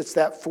wilderness. It's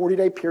that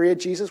 40-day period.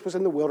 Jesus was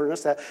in the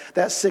wilderness,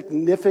 that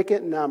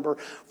significant number.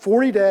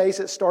 40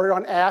 days. It started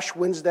on Ash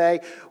Wednesday.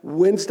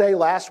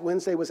 Last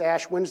Wednesday was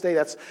Ash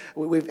Wednesday.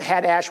 We've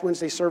had Ash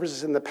Wednesday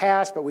services in the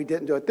past, but we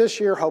didn't do it this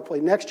year.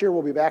 Hopefully next year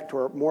we'll be back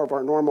to more of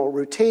our normal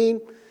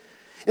routine.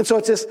 And so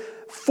it's this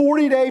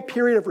 40-day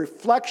period of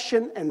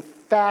reflection and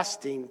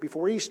fasting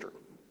before Easter.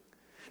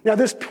 Now,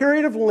 this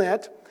period of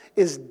Lent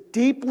is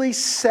deeply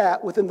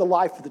set within the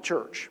life of the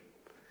church.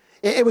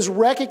 It was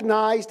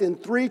recognized in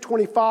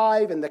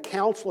 325 in the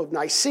Council of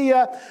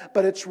Nicaea,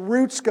 but its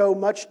roots go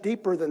much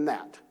deeper than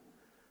that.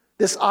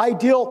 This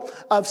ideal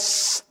of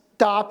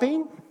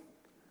stopping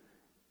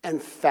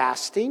and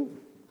fasting.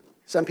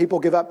 Some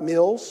people give up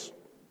meals.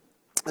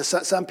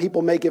 Some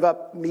people may give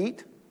up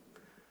meat,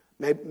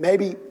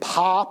 maybe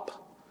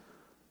pop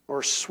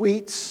or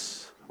sweets,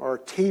 or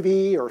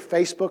TV, or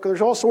Facebook. There's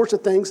all sorts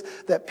of things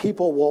that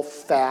people will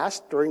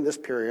fast during this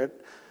period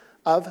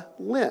of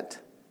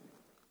Lent.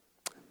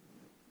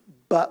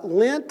 But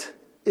Lent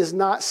is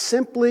not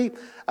simply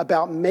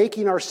about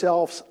making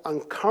ourselves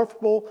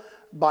uncomfortable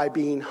by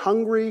being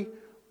hungry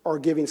or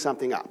giving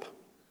something up.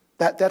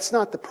 That's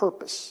not the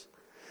purpose.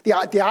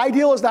 The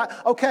ideal is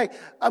not, okay,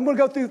 I'm going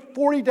to go through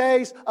 40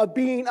 days of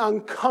being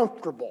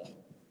uncomfortable.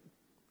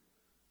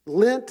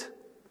 Lent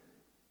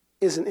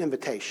is an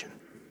invitation.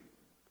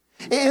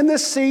 In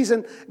this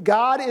season,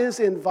 God is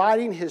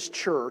inviting his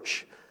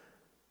church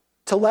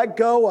to let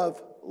go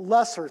of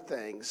lesser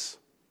things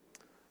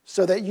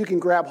so that you can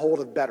grab hold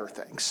of better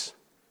things.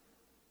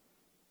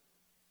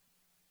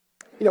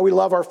 You know, we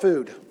love our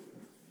food.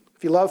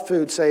 If you love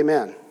food, say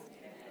amen.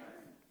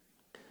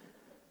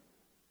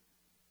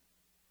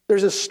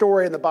 There's a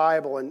story in the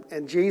Bible,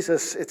 and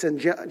Jesus, it's in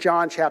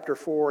John chapter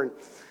 4,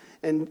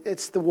 and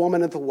it's the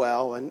woman at the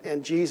well,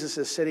 and Jesus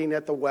is sitting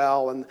at the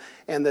well,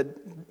 and the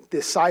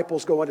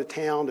disciples go into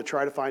town to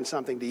try to find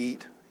something to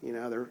eat. You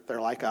know,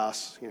 they're like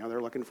us. You know, they're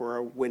looking for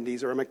a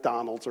Wendy's or a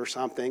McDonald's or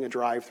something, a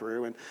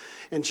drive-through.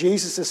 And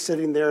Jesus is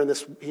sitting there,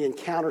 and he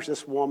encounters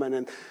this woman,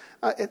 and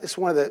it's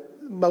one of the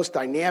most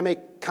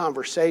dynamic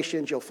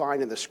conversations you'll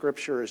find in the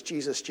Scripture as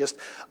Jesus just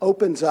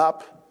opens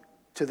up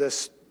to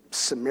this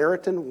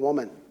Samaritan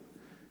woman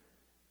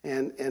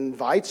and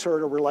invites her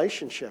to a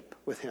relationship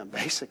with him,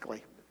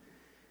 basically.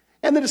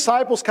 And the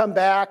disciples come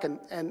back, and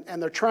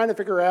they're trying to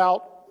figure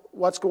out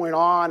what's going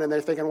on, and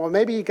they're thinking, well,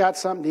 maybe he got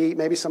something to eat,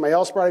 maybe somebody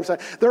else brought him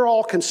something. They're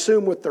all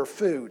consumed with their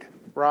food,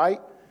 right?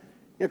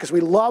 Because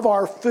we love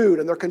our food,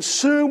 and they're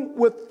consumed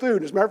with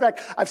food. As a matter of fact,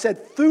 I've said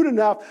food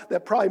enough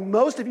that probably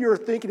most of you are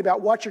thinking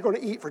about what you're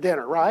going to eat for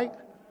dinner, right?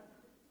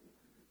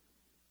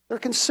 They're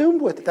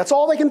consumed with it. That's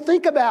all they can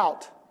think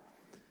about.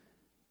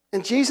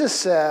 And Jesus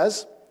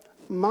says,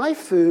 my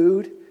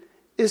food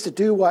is to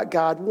do what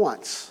God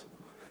wants.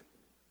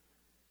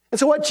 And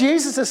so what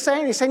Jesus is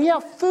saying, he's saying, yeah,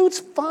 food's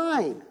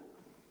fine.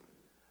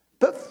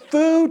 But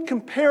food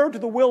compared to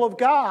the will of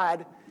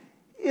God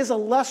is a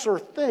lesser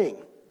thing.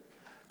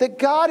 That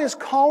God is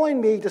calling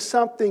me to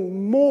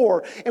something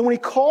more. And when he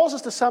calls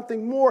us to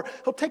something more,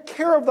 he'll take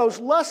care of those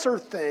lesser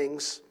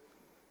things.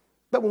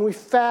 But when we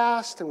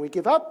fast and we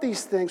give up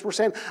these things, we're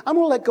saying, I'm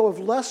going to let go of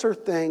lesser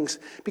things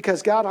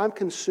because, God, I'm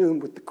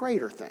consumed with the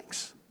greater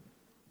things.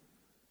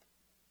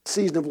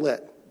 Season of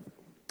Lent.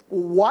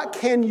 What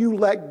can you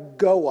let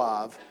go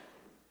of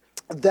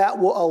that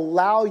will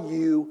allow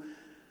you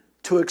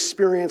to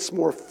experience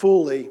more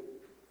fully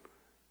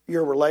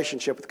your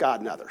relationship with God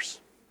and others?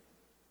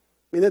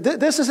 I mean,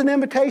 this is an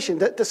invitation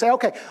to say,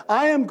 okay,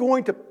 I am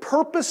going to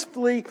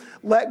purposefully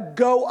let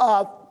go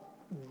of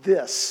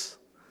this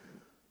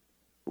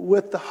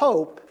with the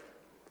hope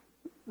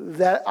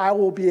that I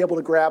will be able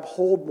to grab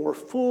hold more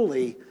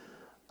fully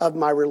of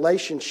my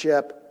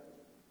relationship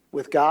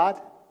with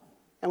God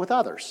and with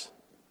others.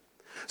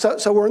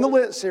 So we're in the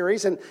Lent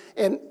series, and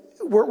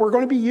we're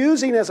going to be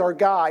using as our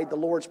guide the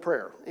Lord's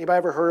Prayer. Anybody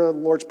ever heard of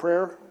the Lord's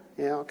Prayer?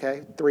 Yeah,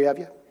 okay, 3 of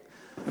you.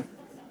 Of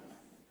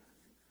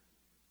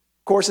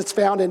course, it's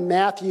found in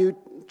Matthew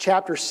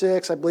chapter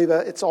 6. I believe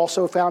it's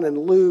also found in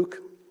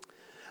Luke.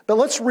 But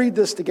let's read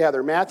this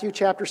together. Matthew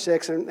chapter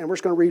 6, and we're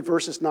just going to read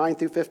verses 9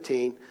 through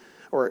 15,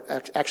 or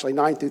actually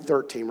 9 through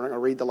 13. We're going to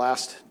read the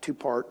last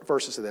 2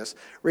 verses of this.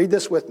 Read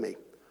this with me.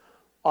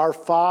 Our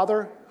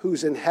Father,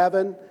 who's in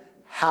heaven,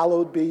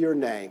 hallowed be your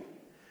name.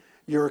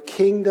 Your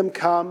kingdom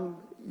come,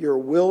 your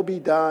will be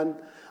done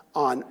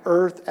on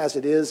earth as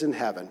it is in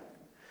heaven.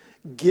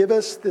 Give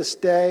us this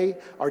day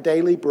our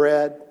daily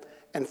bread,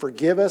 and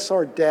forgive us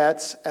our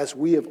debts as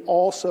we have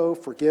also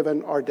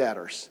forgiven our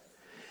debtors.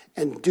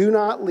 And do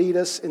not lead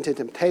us into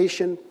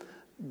temptation,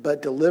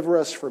 but deliver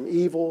us from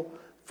evil.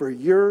 For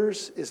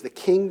yours is the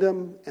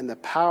kingdom and the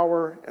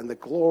power and the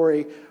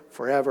glory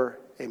forever.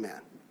 Amen.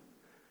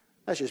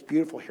 That's just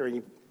beautiful hearing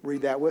you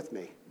read that with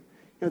me. You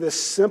know,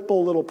 this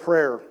simple little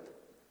prayer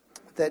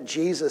that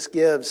Jesus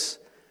gives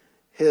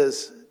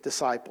his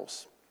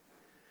disciples.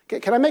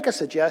 Can I make a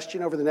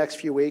suggestion over the next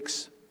few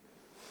weeks?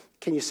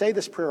 Can you say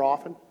this prayer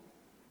often?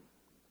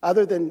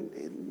 Other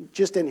than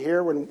just in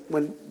here when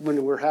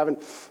we're having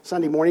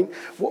Sunday morning.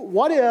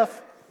 What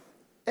if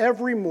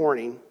every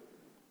morning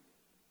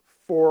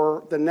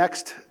for the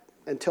next,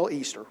 until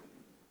Easter,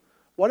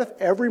 what if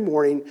every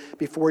morning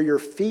before your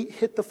feet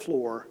hit the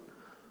floor,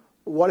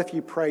 what if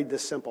you prayed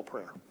this simple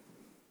prayer?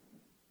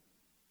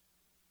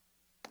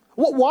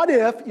 What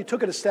if you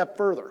took it a step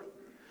further?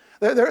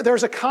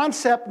 There's a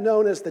concept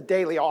known as the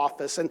daily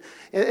office, and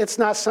it's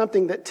not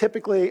something that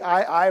typically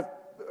I've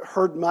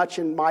heard much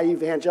in my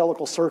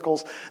evangelical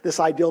circles,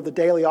 this idea of the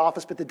daily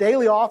office. But the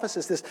daily office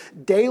is this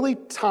daily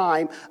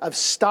time of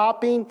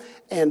stopping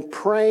and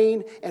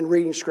praying and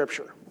reading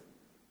Scripture.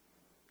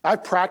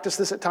 I've practiced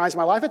this at times in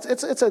my life.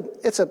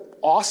 It's an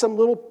awesome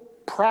little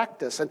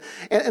practice.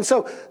 And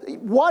so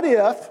what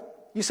if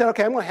you said,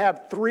 okay, I'm going to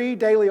have 3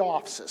 daily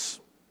offices,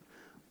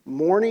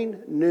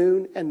 morning,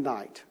 noon, and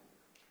night.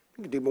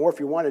 You could do more if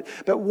you wanted.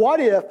 But what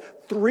if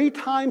 3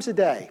 times a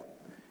day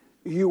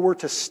you were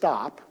to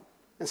stop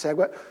and say,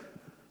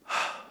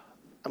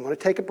 I'm going to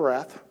take a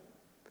breath,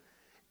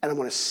 and I'm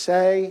going to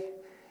say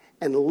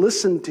and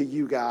listen to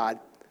you, God,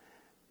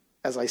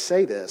 as I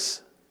say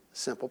this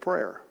simple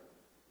prayer.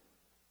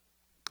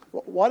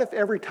 What if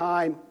every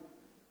time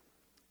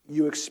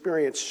you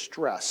experience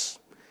stress,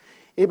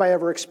 anybody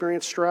ever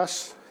experienced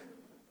stress?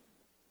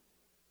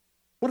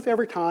 What if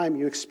every time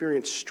you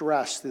experience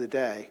stress through the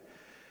day,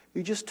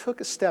 you just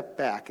took a step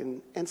back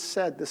and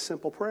said this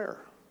simple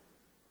prayer?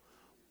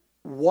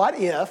 What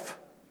if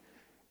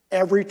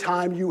every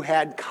time you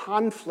had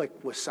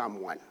conflict with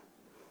someone,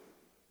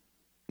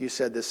 you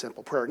said this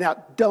simple prayer?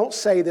 Now, don't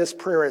say this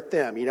prayer at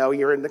them. You know,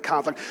 you're in the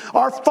conflict.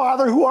 Our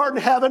Father who art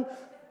in heaven.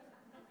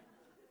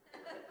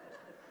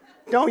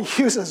 Don't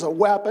use it as a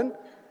weapon.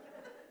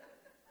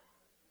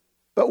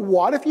 But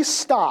what if you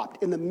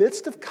stopped in the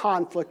midst of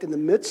conflict, in the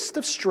midst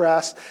of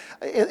stress,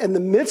 in the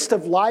midst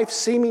of life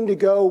seeming to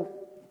go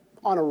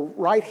on a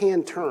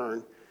right-hand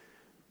turn,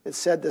 and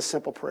said this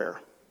simple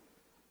prayer?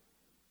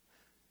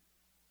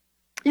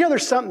 You know,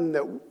 there's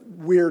something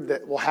weird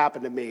that will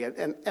happen to me,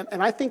 and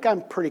I think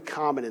I'm pretty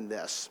common in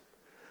this.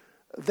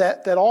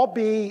 That I'll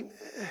be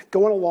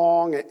going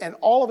along, and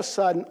all of a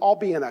sudden, I'll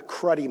be in a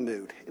cruddy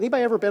mood.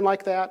 Anybody ever been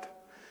like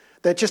that?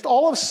 That just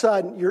all of a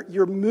sudden,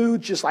 your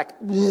mood just like,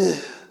 ugh.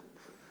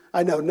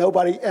 I know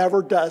nobody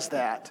ever does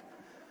that.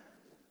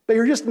 But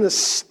you're just in this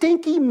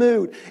stinky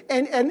mood.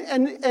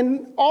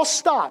 And I'll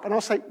stop and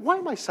I'll say, why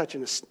am I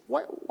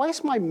why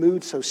is my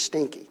mood so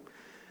stinky?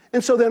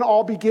 And so then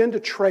I'll begin to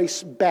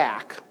trace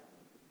back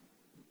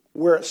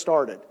where it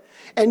started.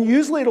 And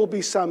usually it'll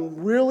be some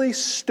really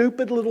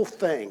stupid little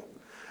thing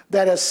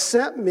that has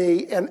sent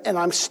me, and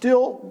I'm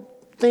still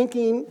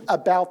thinking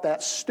about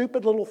that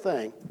stupid little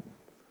thing.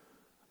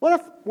 What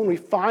if when we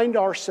find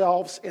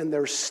ourselves in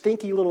those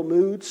stinky little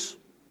moods,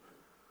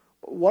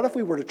 what if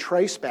we were to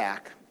trace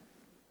back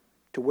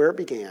to where it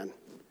began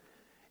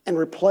and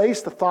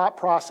replace the thought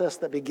process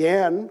that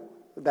began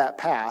that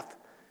path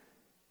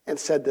and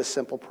said this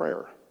simple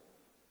prayer?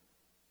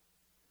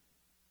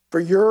 For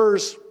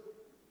yours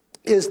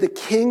is the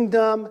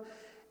kingdom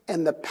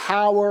and the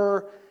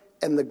power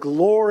and the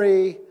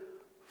glory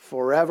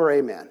forever.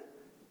 Amen.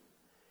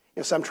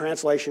 You know, some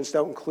translations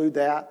don't include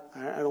that.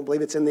 I don't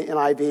believe it's in the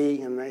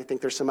NIV, and I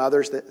think there's some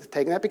others that have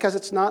taken that because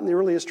it's not in the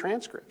earliest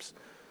transcripts.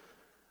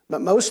 But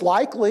most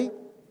likely,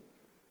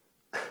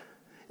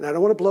 and I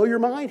don't want to blow your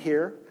mind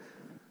here,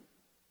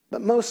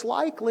 but most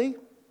likely,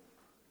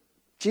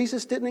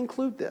 Jesus didn't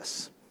include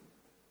this.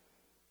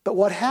 But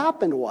what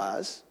happened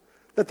was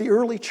that the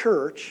early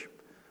church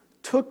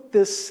took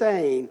this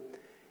saying,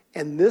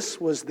 and this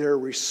was their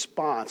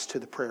response to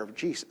the prayer of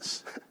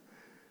Jesus.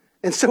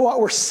 And so what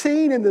we're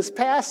seeing in this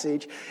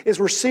passage is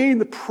we're seeing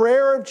the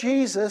prayer of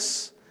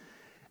Jesus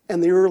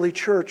and the early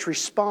church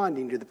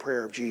responding to the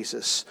prayer of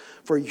Jesus.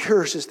 For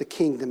yours is the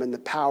kingdom and the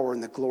power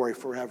and the glory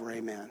forever.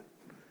 Amen.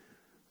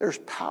 There's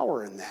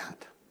power in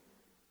that.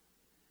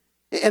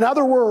 In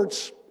other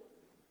words,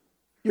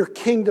 your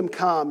kingdom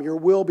come, your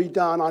will be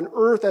done on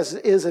earth as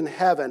it is in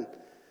heaven.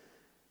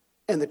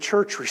 And the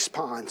church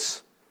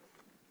responds,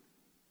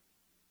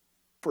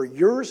 for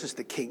yours is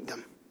the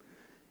kingdom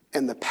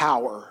and the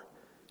power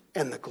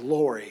and the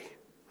glory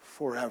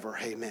forever.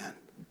 Amen.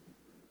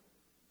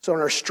 So in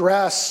our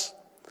stress,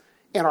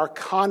 in our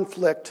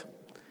conflict,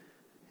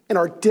 in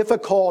our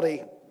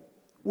difficulty,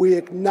 we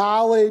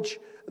acknowledge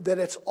that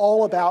it's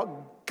all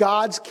about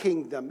God's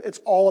kingdom. It's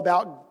all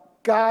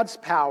about God's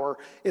power.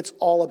 It's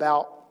all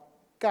about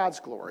God's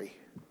glory.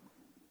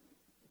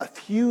 A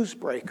fuse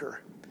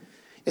breaker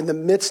in the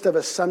midst of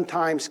a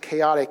sometimes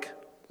chaotic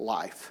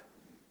life.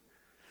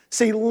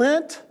 See,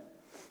 Lent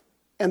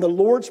and the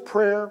Lord's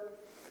Prayer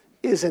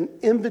is an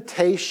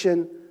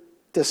invitation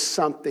to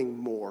something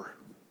more,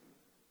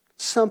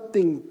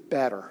 something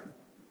better.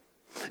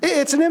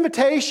 It's an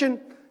invitation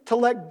to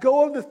let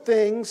go of the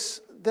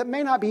things that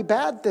may not be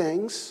bad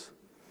things,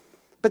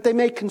 but they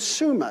may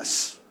consume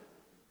us,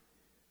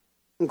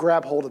 and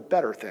grab hold of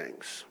better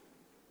things.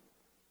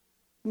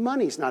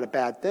 Money's not a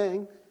bad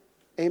thing.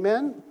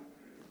 Amen?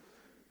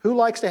 Who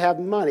likes to have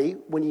money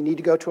when you need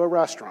to go to a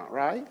restaurant,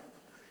 right?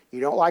 You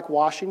don't like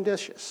washing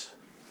dishes.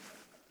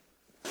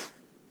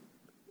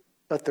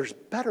 But there's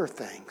better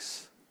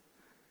things.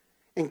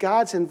 And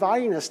God's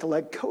inviting us to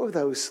let go of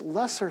those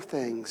lesser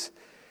things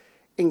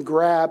and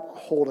grab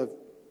hold of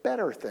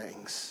better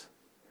things.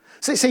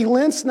 See,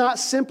 Lent's not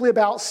simply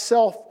about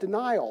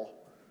self-denial.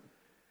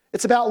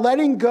 It's about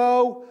letting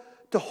go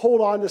to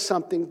hold on to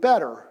something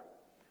better.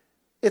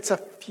 It's a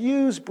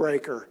fuse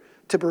breaker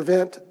to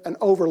prevent an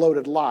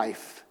overloaded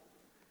life.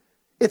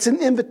 It's an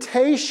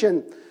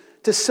invitation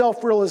to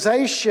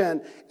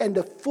self-realization and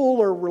to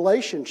fuller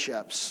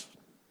relationships.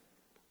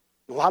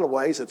 In a lot of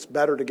ways, it's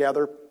better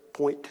together,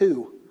 point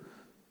 2.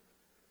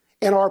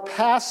 And our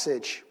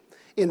passage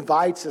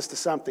invites us to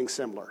something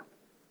similar.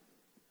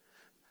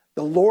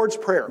 The Lord's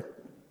Prayer,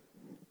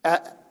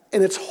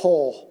 in its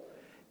whole,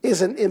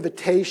 is an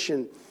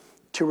invitation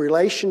to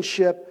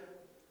relationship,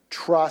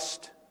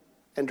 trust,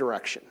 and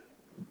direction.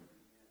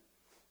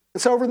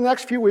 And so over the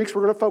next few weeks,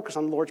 we're going to focus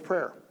on the Lord's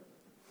Prayer.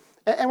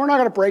 And we're not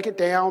going to break it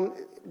down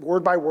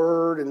word by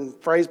word and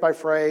phrase by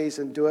phrase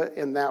and do it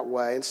in that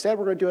way. Instead,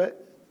 we're going to do it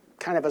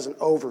kind of as an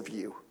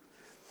overview.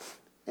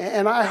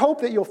 And I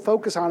hope that you'll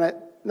focus on it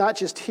not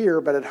just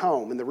here, but at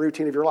home in the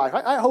routine of your life.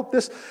 I hope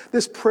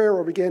this prayer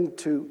will begin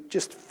to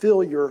just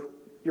fill your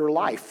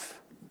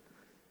life.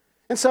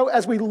 And so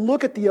as we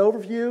look at the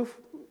overview,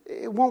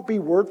 it won't be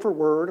word for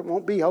word. It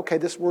won't be, okay,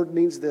 this word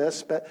means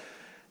this. But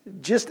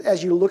just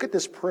as you look at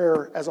this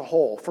prayer as a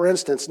whole. For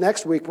instance,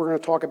 next week we're going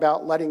to talk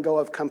about letting go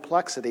of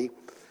complexity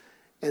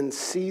and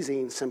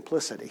seizing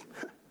simplicity.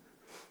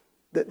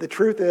 The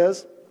truth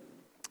is,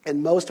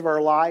 in most of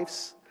our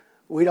lives,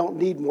 we don't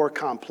need more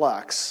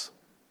complex.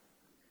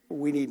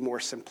 We need more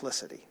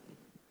simplicity.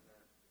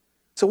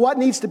 So what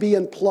needs to be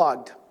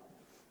unplugged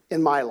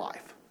in my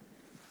life?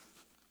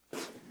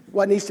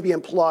 What needs to be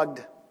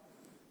unplugged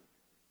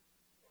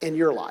in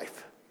your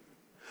life?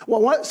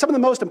 Well, some of the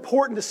most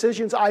important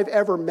decisions I've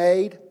ever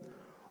made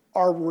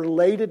are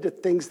related to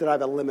things that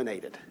I've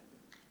eliminated.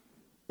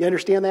 You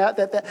understand that?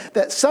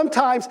 That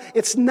sometimes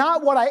it's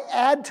not what I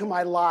add to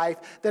my life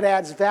that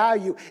adds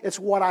value. It's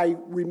what I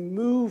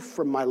remove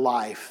from my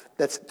life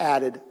that's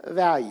added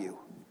value.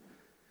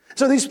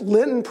 So these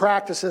Lenten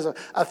practices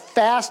of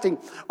fasting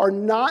are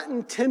not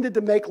intended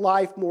to make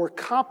life more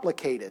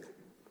complicated,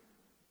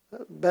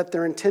 but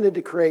they're intended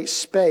to create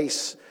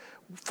space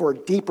for a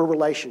deeper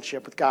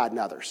relationship with God and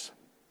others.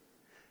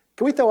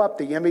 Can we throw up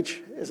the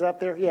image? Is it up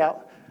there? Yeah. I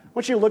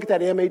want you to look at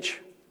that image.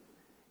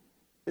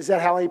 Is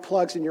that how any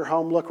plugs in your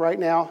home look right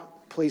now?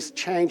 Please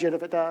change it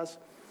if it does.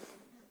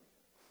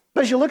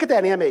 But as you look at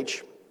that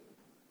image,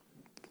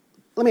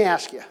 let me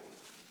ask you,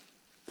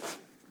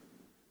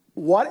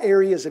 what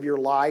areas of your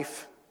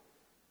life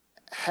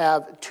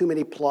have too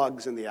many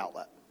plugs in the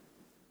outlet?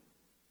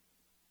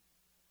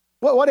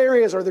 What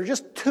areas are there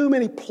just too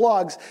many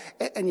plugs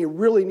and you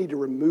really need to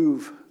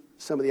remove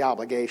some of the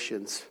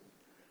obligations?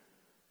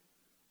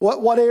 What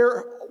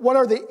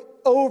are the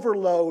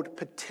overload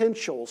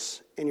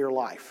potentials in your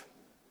life?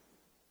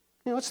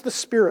 It's the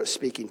Spirit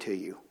speaking to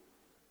you.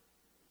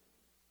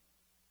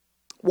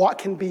 What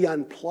can be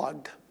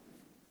unplugged?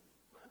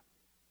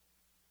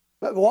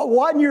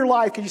 What in your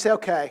life can you say,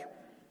 okay,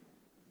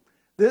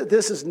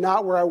 this is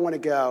not where I want to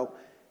go,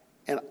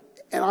 and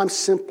I'm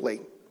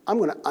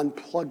going to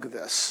unplug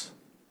this.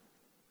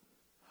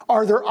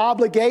 Are there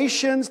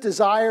obligations,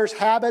 desires,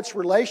 habits,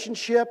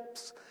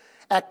 relationships,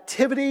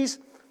 activities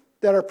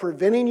that are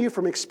preventing you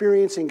from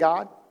experiencing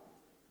God?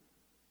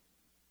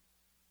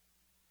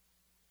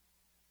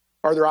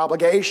 Are there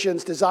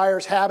obligations,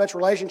 desires, habits,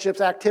 relationships,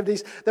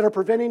 activities that are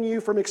preventing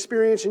you from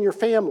experiencing your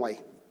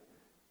family,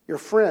 your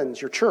friends,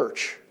 your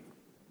church?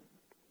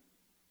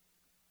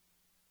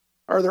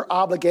 Are there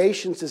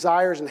obligations,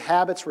 desires, and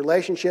habits,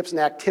 relationships,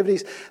 and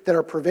activities that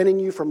are preventing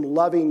you from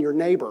loving your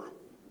neighbor?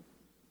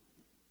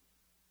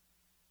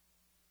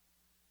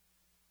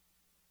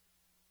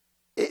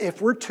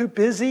 If we're too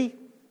busy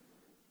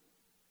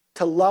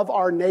to love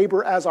our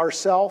neighbor as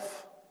ourselves,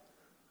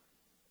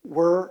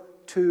 we're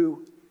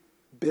too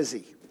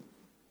busy.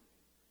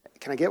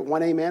 Can I get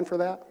one amen for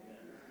that?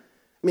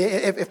 I mean,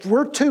 if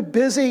we're too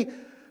busy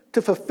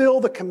to fulfill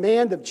the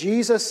command of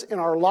Jesus in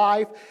our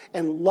life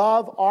and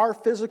love our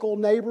physical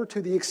neighbor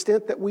to the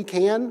extent that we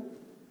can,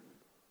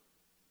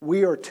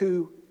 we are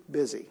too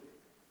busy.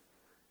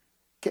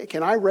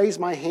 Can I raise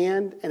my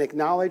hand and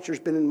acknowledge there's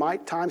been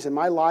times in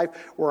my life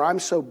where I'm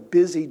so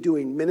busy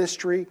doing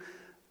ministry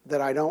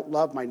that I don't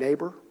love my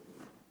neighbor?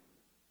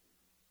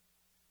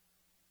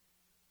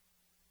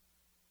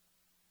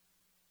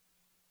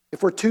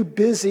 If we're too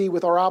busy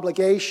with our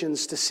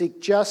obligations to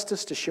seek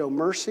justice, to show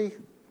mercy,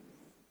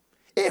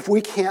 if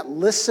we can't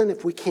listen,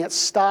 if we can't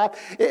stop,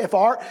 if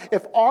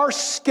our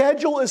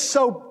schedule is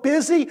so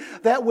busy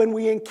that when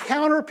we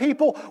encounter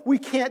people, we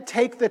can't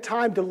take the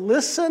time to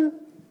listen,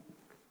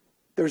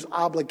 there's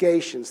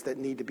obligations that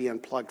need to be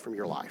unplugged from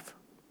your life.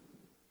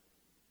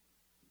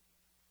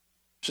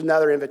 There's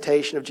another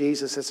invitation of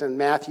Jesus. It's in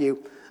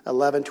Matthew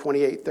 11,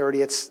 28,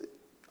 30.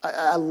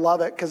 I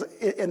love it because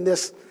in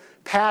this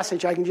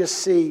passage I can just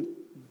see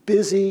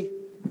busy,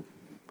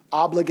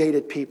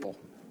 obligated people.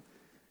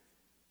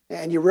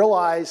 And you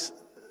realize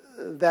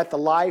that the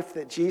life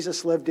that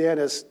Jesus lived in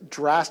is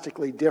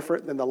drastically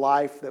different than the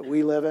life that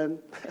we live in.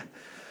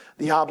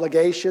 The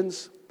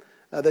obligations,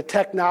 the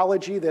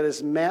technology that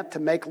is meant to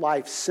make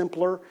life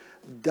simpler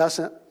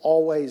doesn't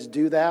always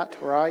do that,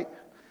 right?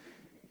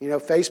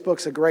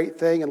 Facebook's a great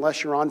thing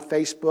unless you're on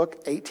Facebook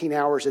 18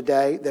 hours a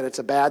day, then it's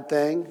a bad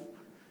thing.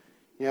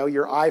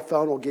 Your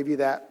iPhone will give you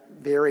that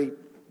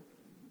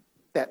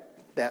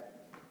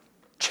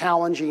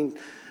challenging,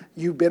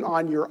 you've been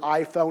on your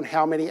iPhone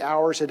how many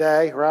hours a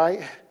day,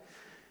 right?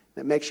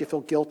 It makes you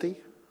feel guilty.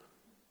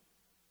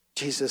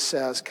 Jesus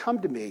says, come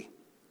to me,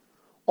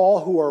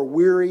 all who are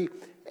weary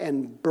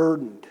and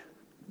burdened,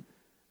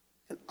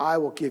 and I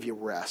will give you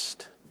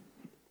rest.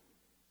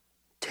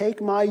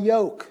 Take my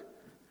yoke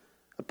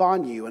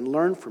upon you and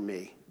learn from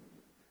me,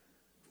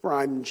 for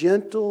I'm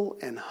gentle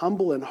and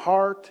humble in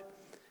heart,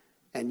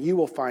 and you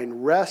will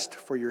find rest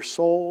for your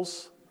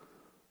souls.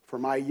 For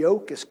my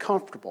yoke is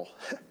comfortable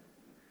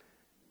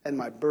and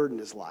my burden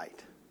is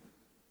light.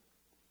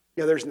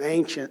 There's an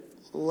ancient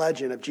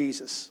legend of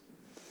Jesus.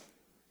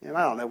 And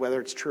I don't know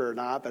whether it's true or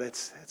not, but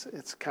it's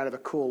kind of a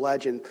cool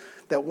legend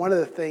that one of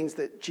the things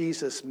that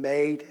Jesus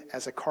made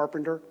as a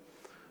carpenter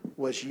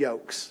was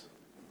yokes.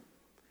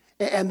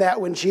 And that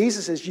when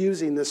Jesus is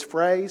using this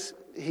phrase,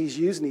 he's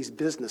using his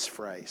business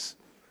phrase.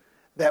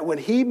 That when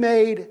he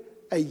made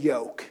a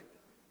yoke,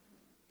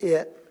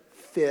 it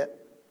fit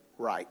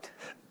right.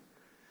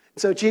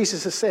 So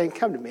Jesus is saying,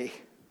 come to me.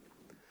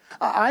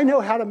 I know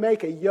how to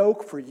make a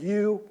yoke for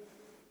you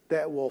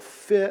that will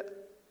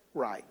fit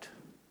right.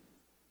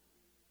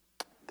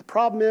 The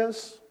problem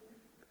is,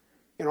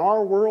 in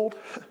our world,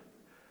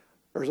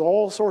 there's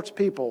all sorts of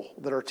people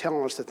that are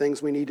telling us the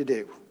things we need to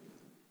do.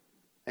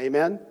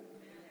 Amen?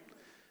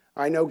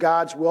 I know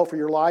God's will for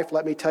your life.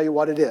 Let me tell you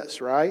what it is,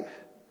 right?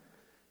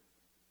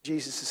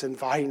 Jesus is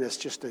inviting us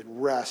just to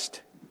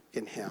rest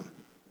in him.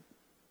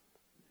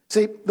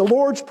 See, the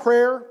Lord's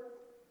Prayer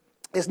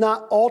is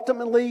not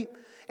ultimately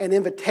an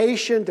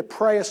invitation to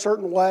pray a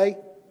certain way.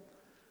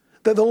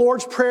 The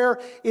Lord's Prayer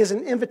is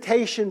an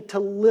invitation to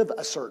live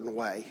a certain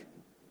way.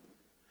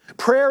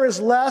 Prayer is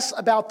less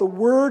about the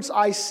words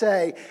I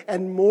say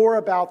and more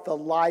about the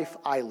life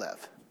I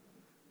live.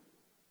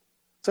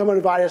 So I'm going to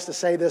invite us to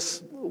say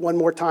this one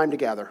more time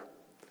together.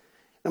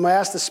 I'm going to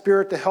ask the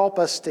Spirit to help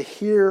us to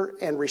hear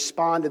and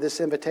respond to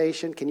this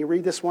invitation. Can you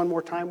read this one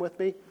more time with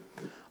me?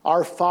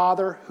 Our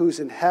Father, who's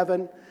in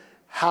heaven,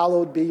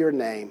 hallowed be your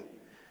name.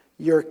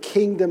 Your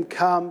kingdom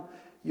come,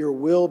 your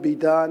will be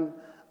done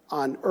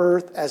on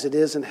earth as it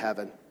is in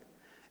heaven.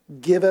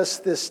 Give us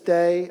this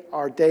day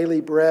our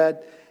daily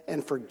bread,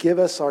 and forgive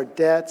us our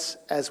debts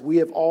as we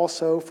have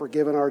also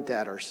forgiven our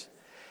debtors.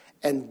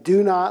 And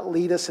do not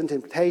lead us into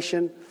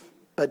temptation,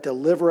 but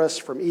deliver us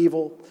from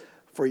evil.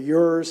 For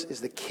yours is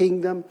the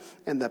kingdom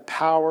and the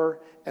power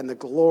and the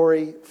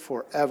glory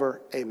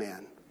forever.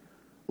 Amen.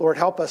 Lord,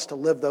 help us to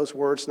live those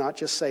words, not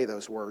just say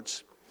those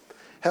words.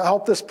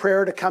 Help this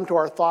prayer to come to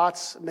our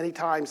thoughts many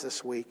times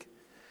this week.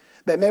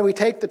 That may we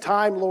take the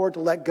time, Lord, to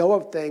let go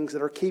of things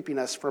that are keeping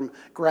us from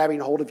grabbing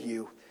hold of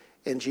you.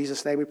 In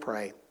Jesus' name we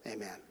pray.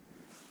 Amen.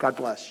 God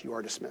bless. You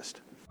are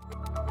dismissed.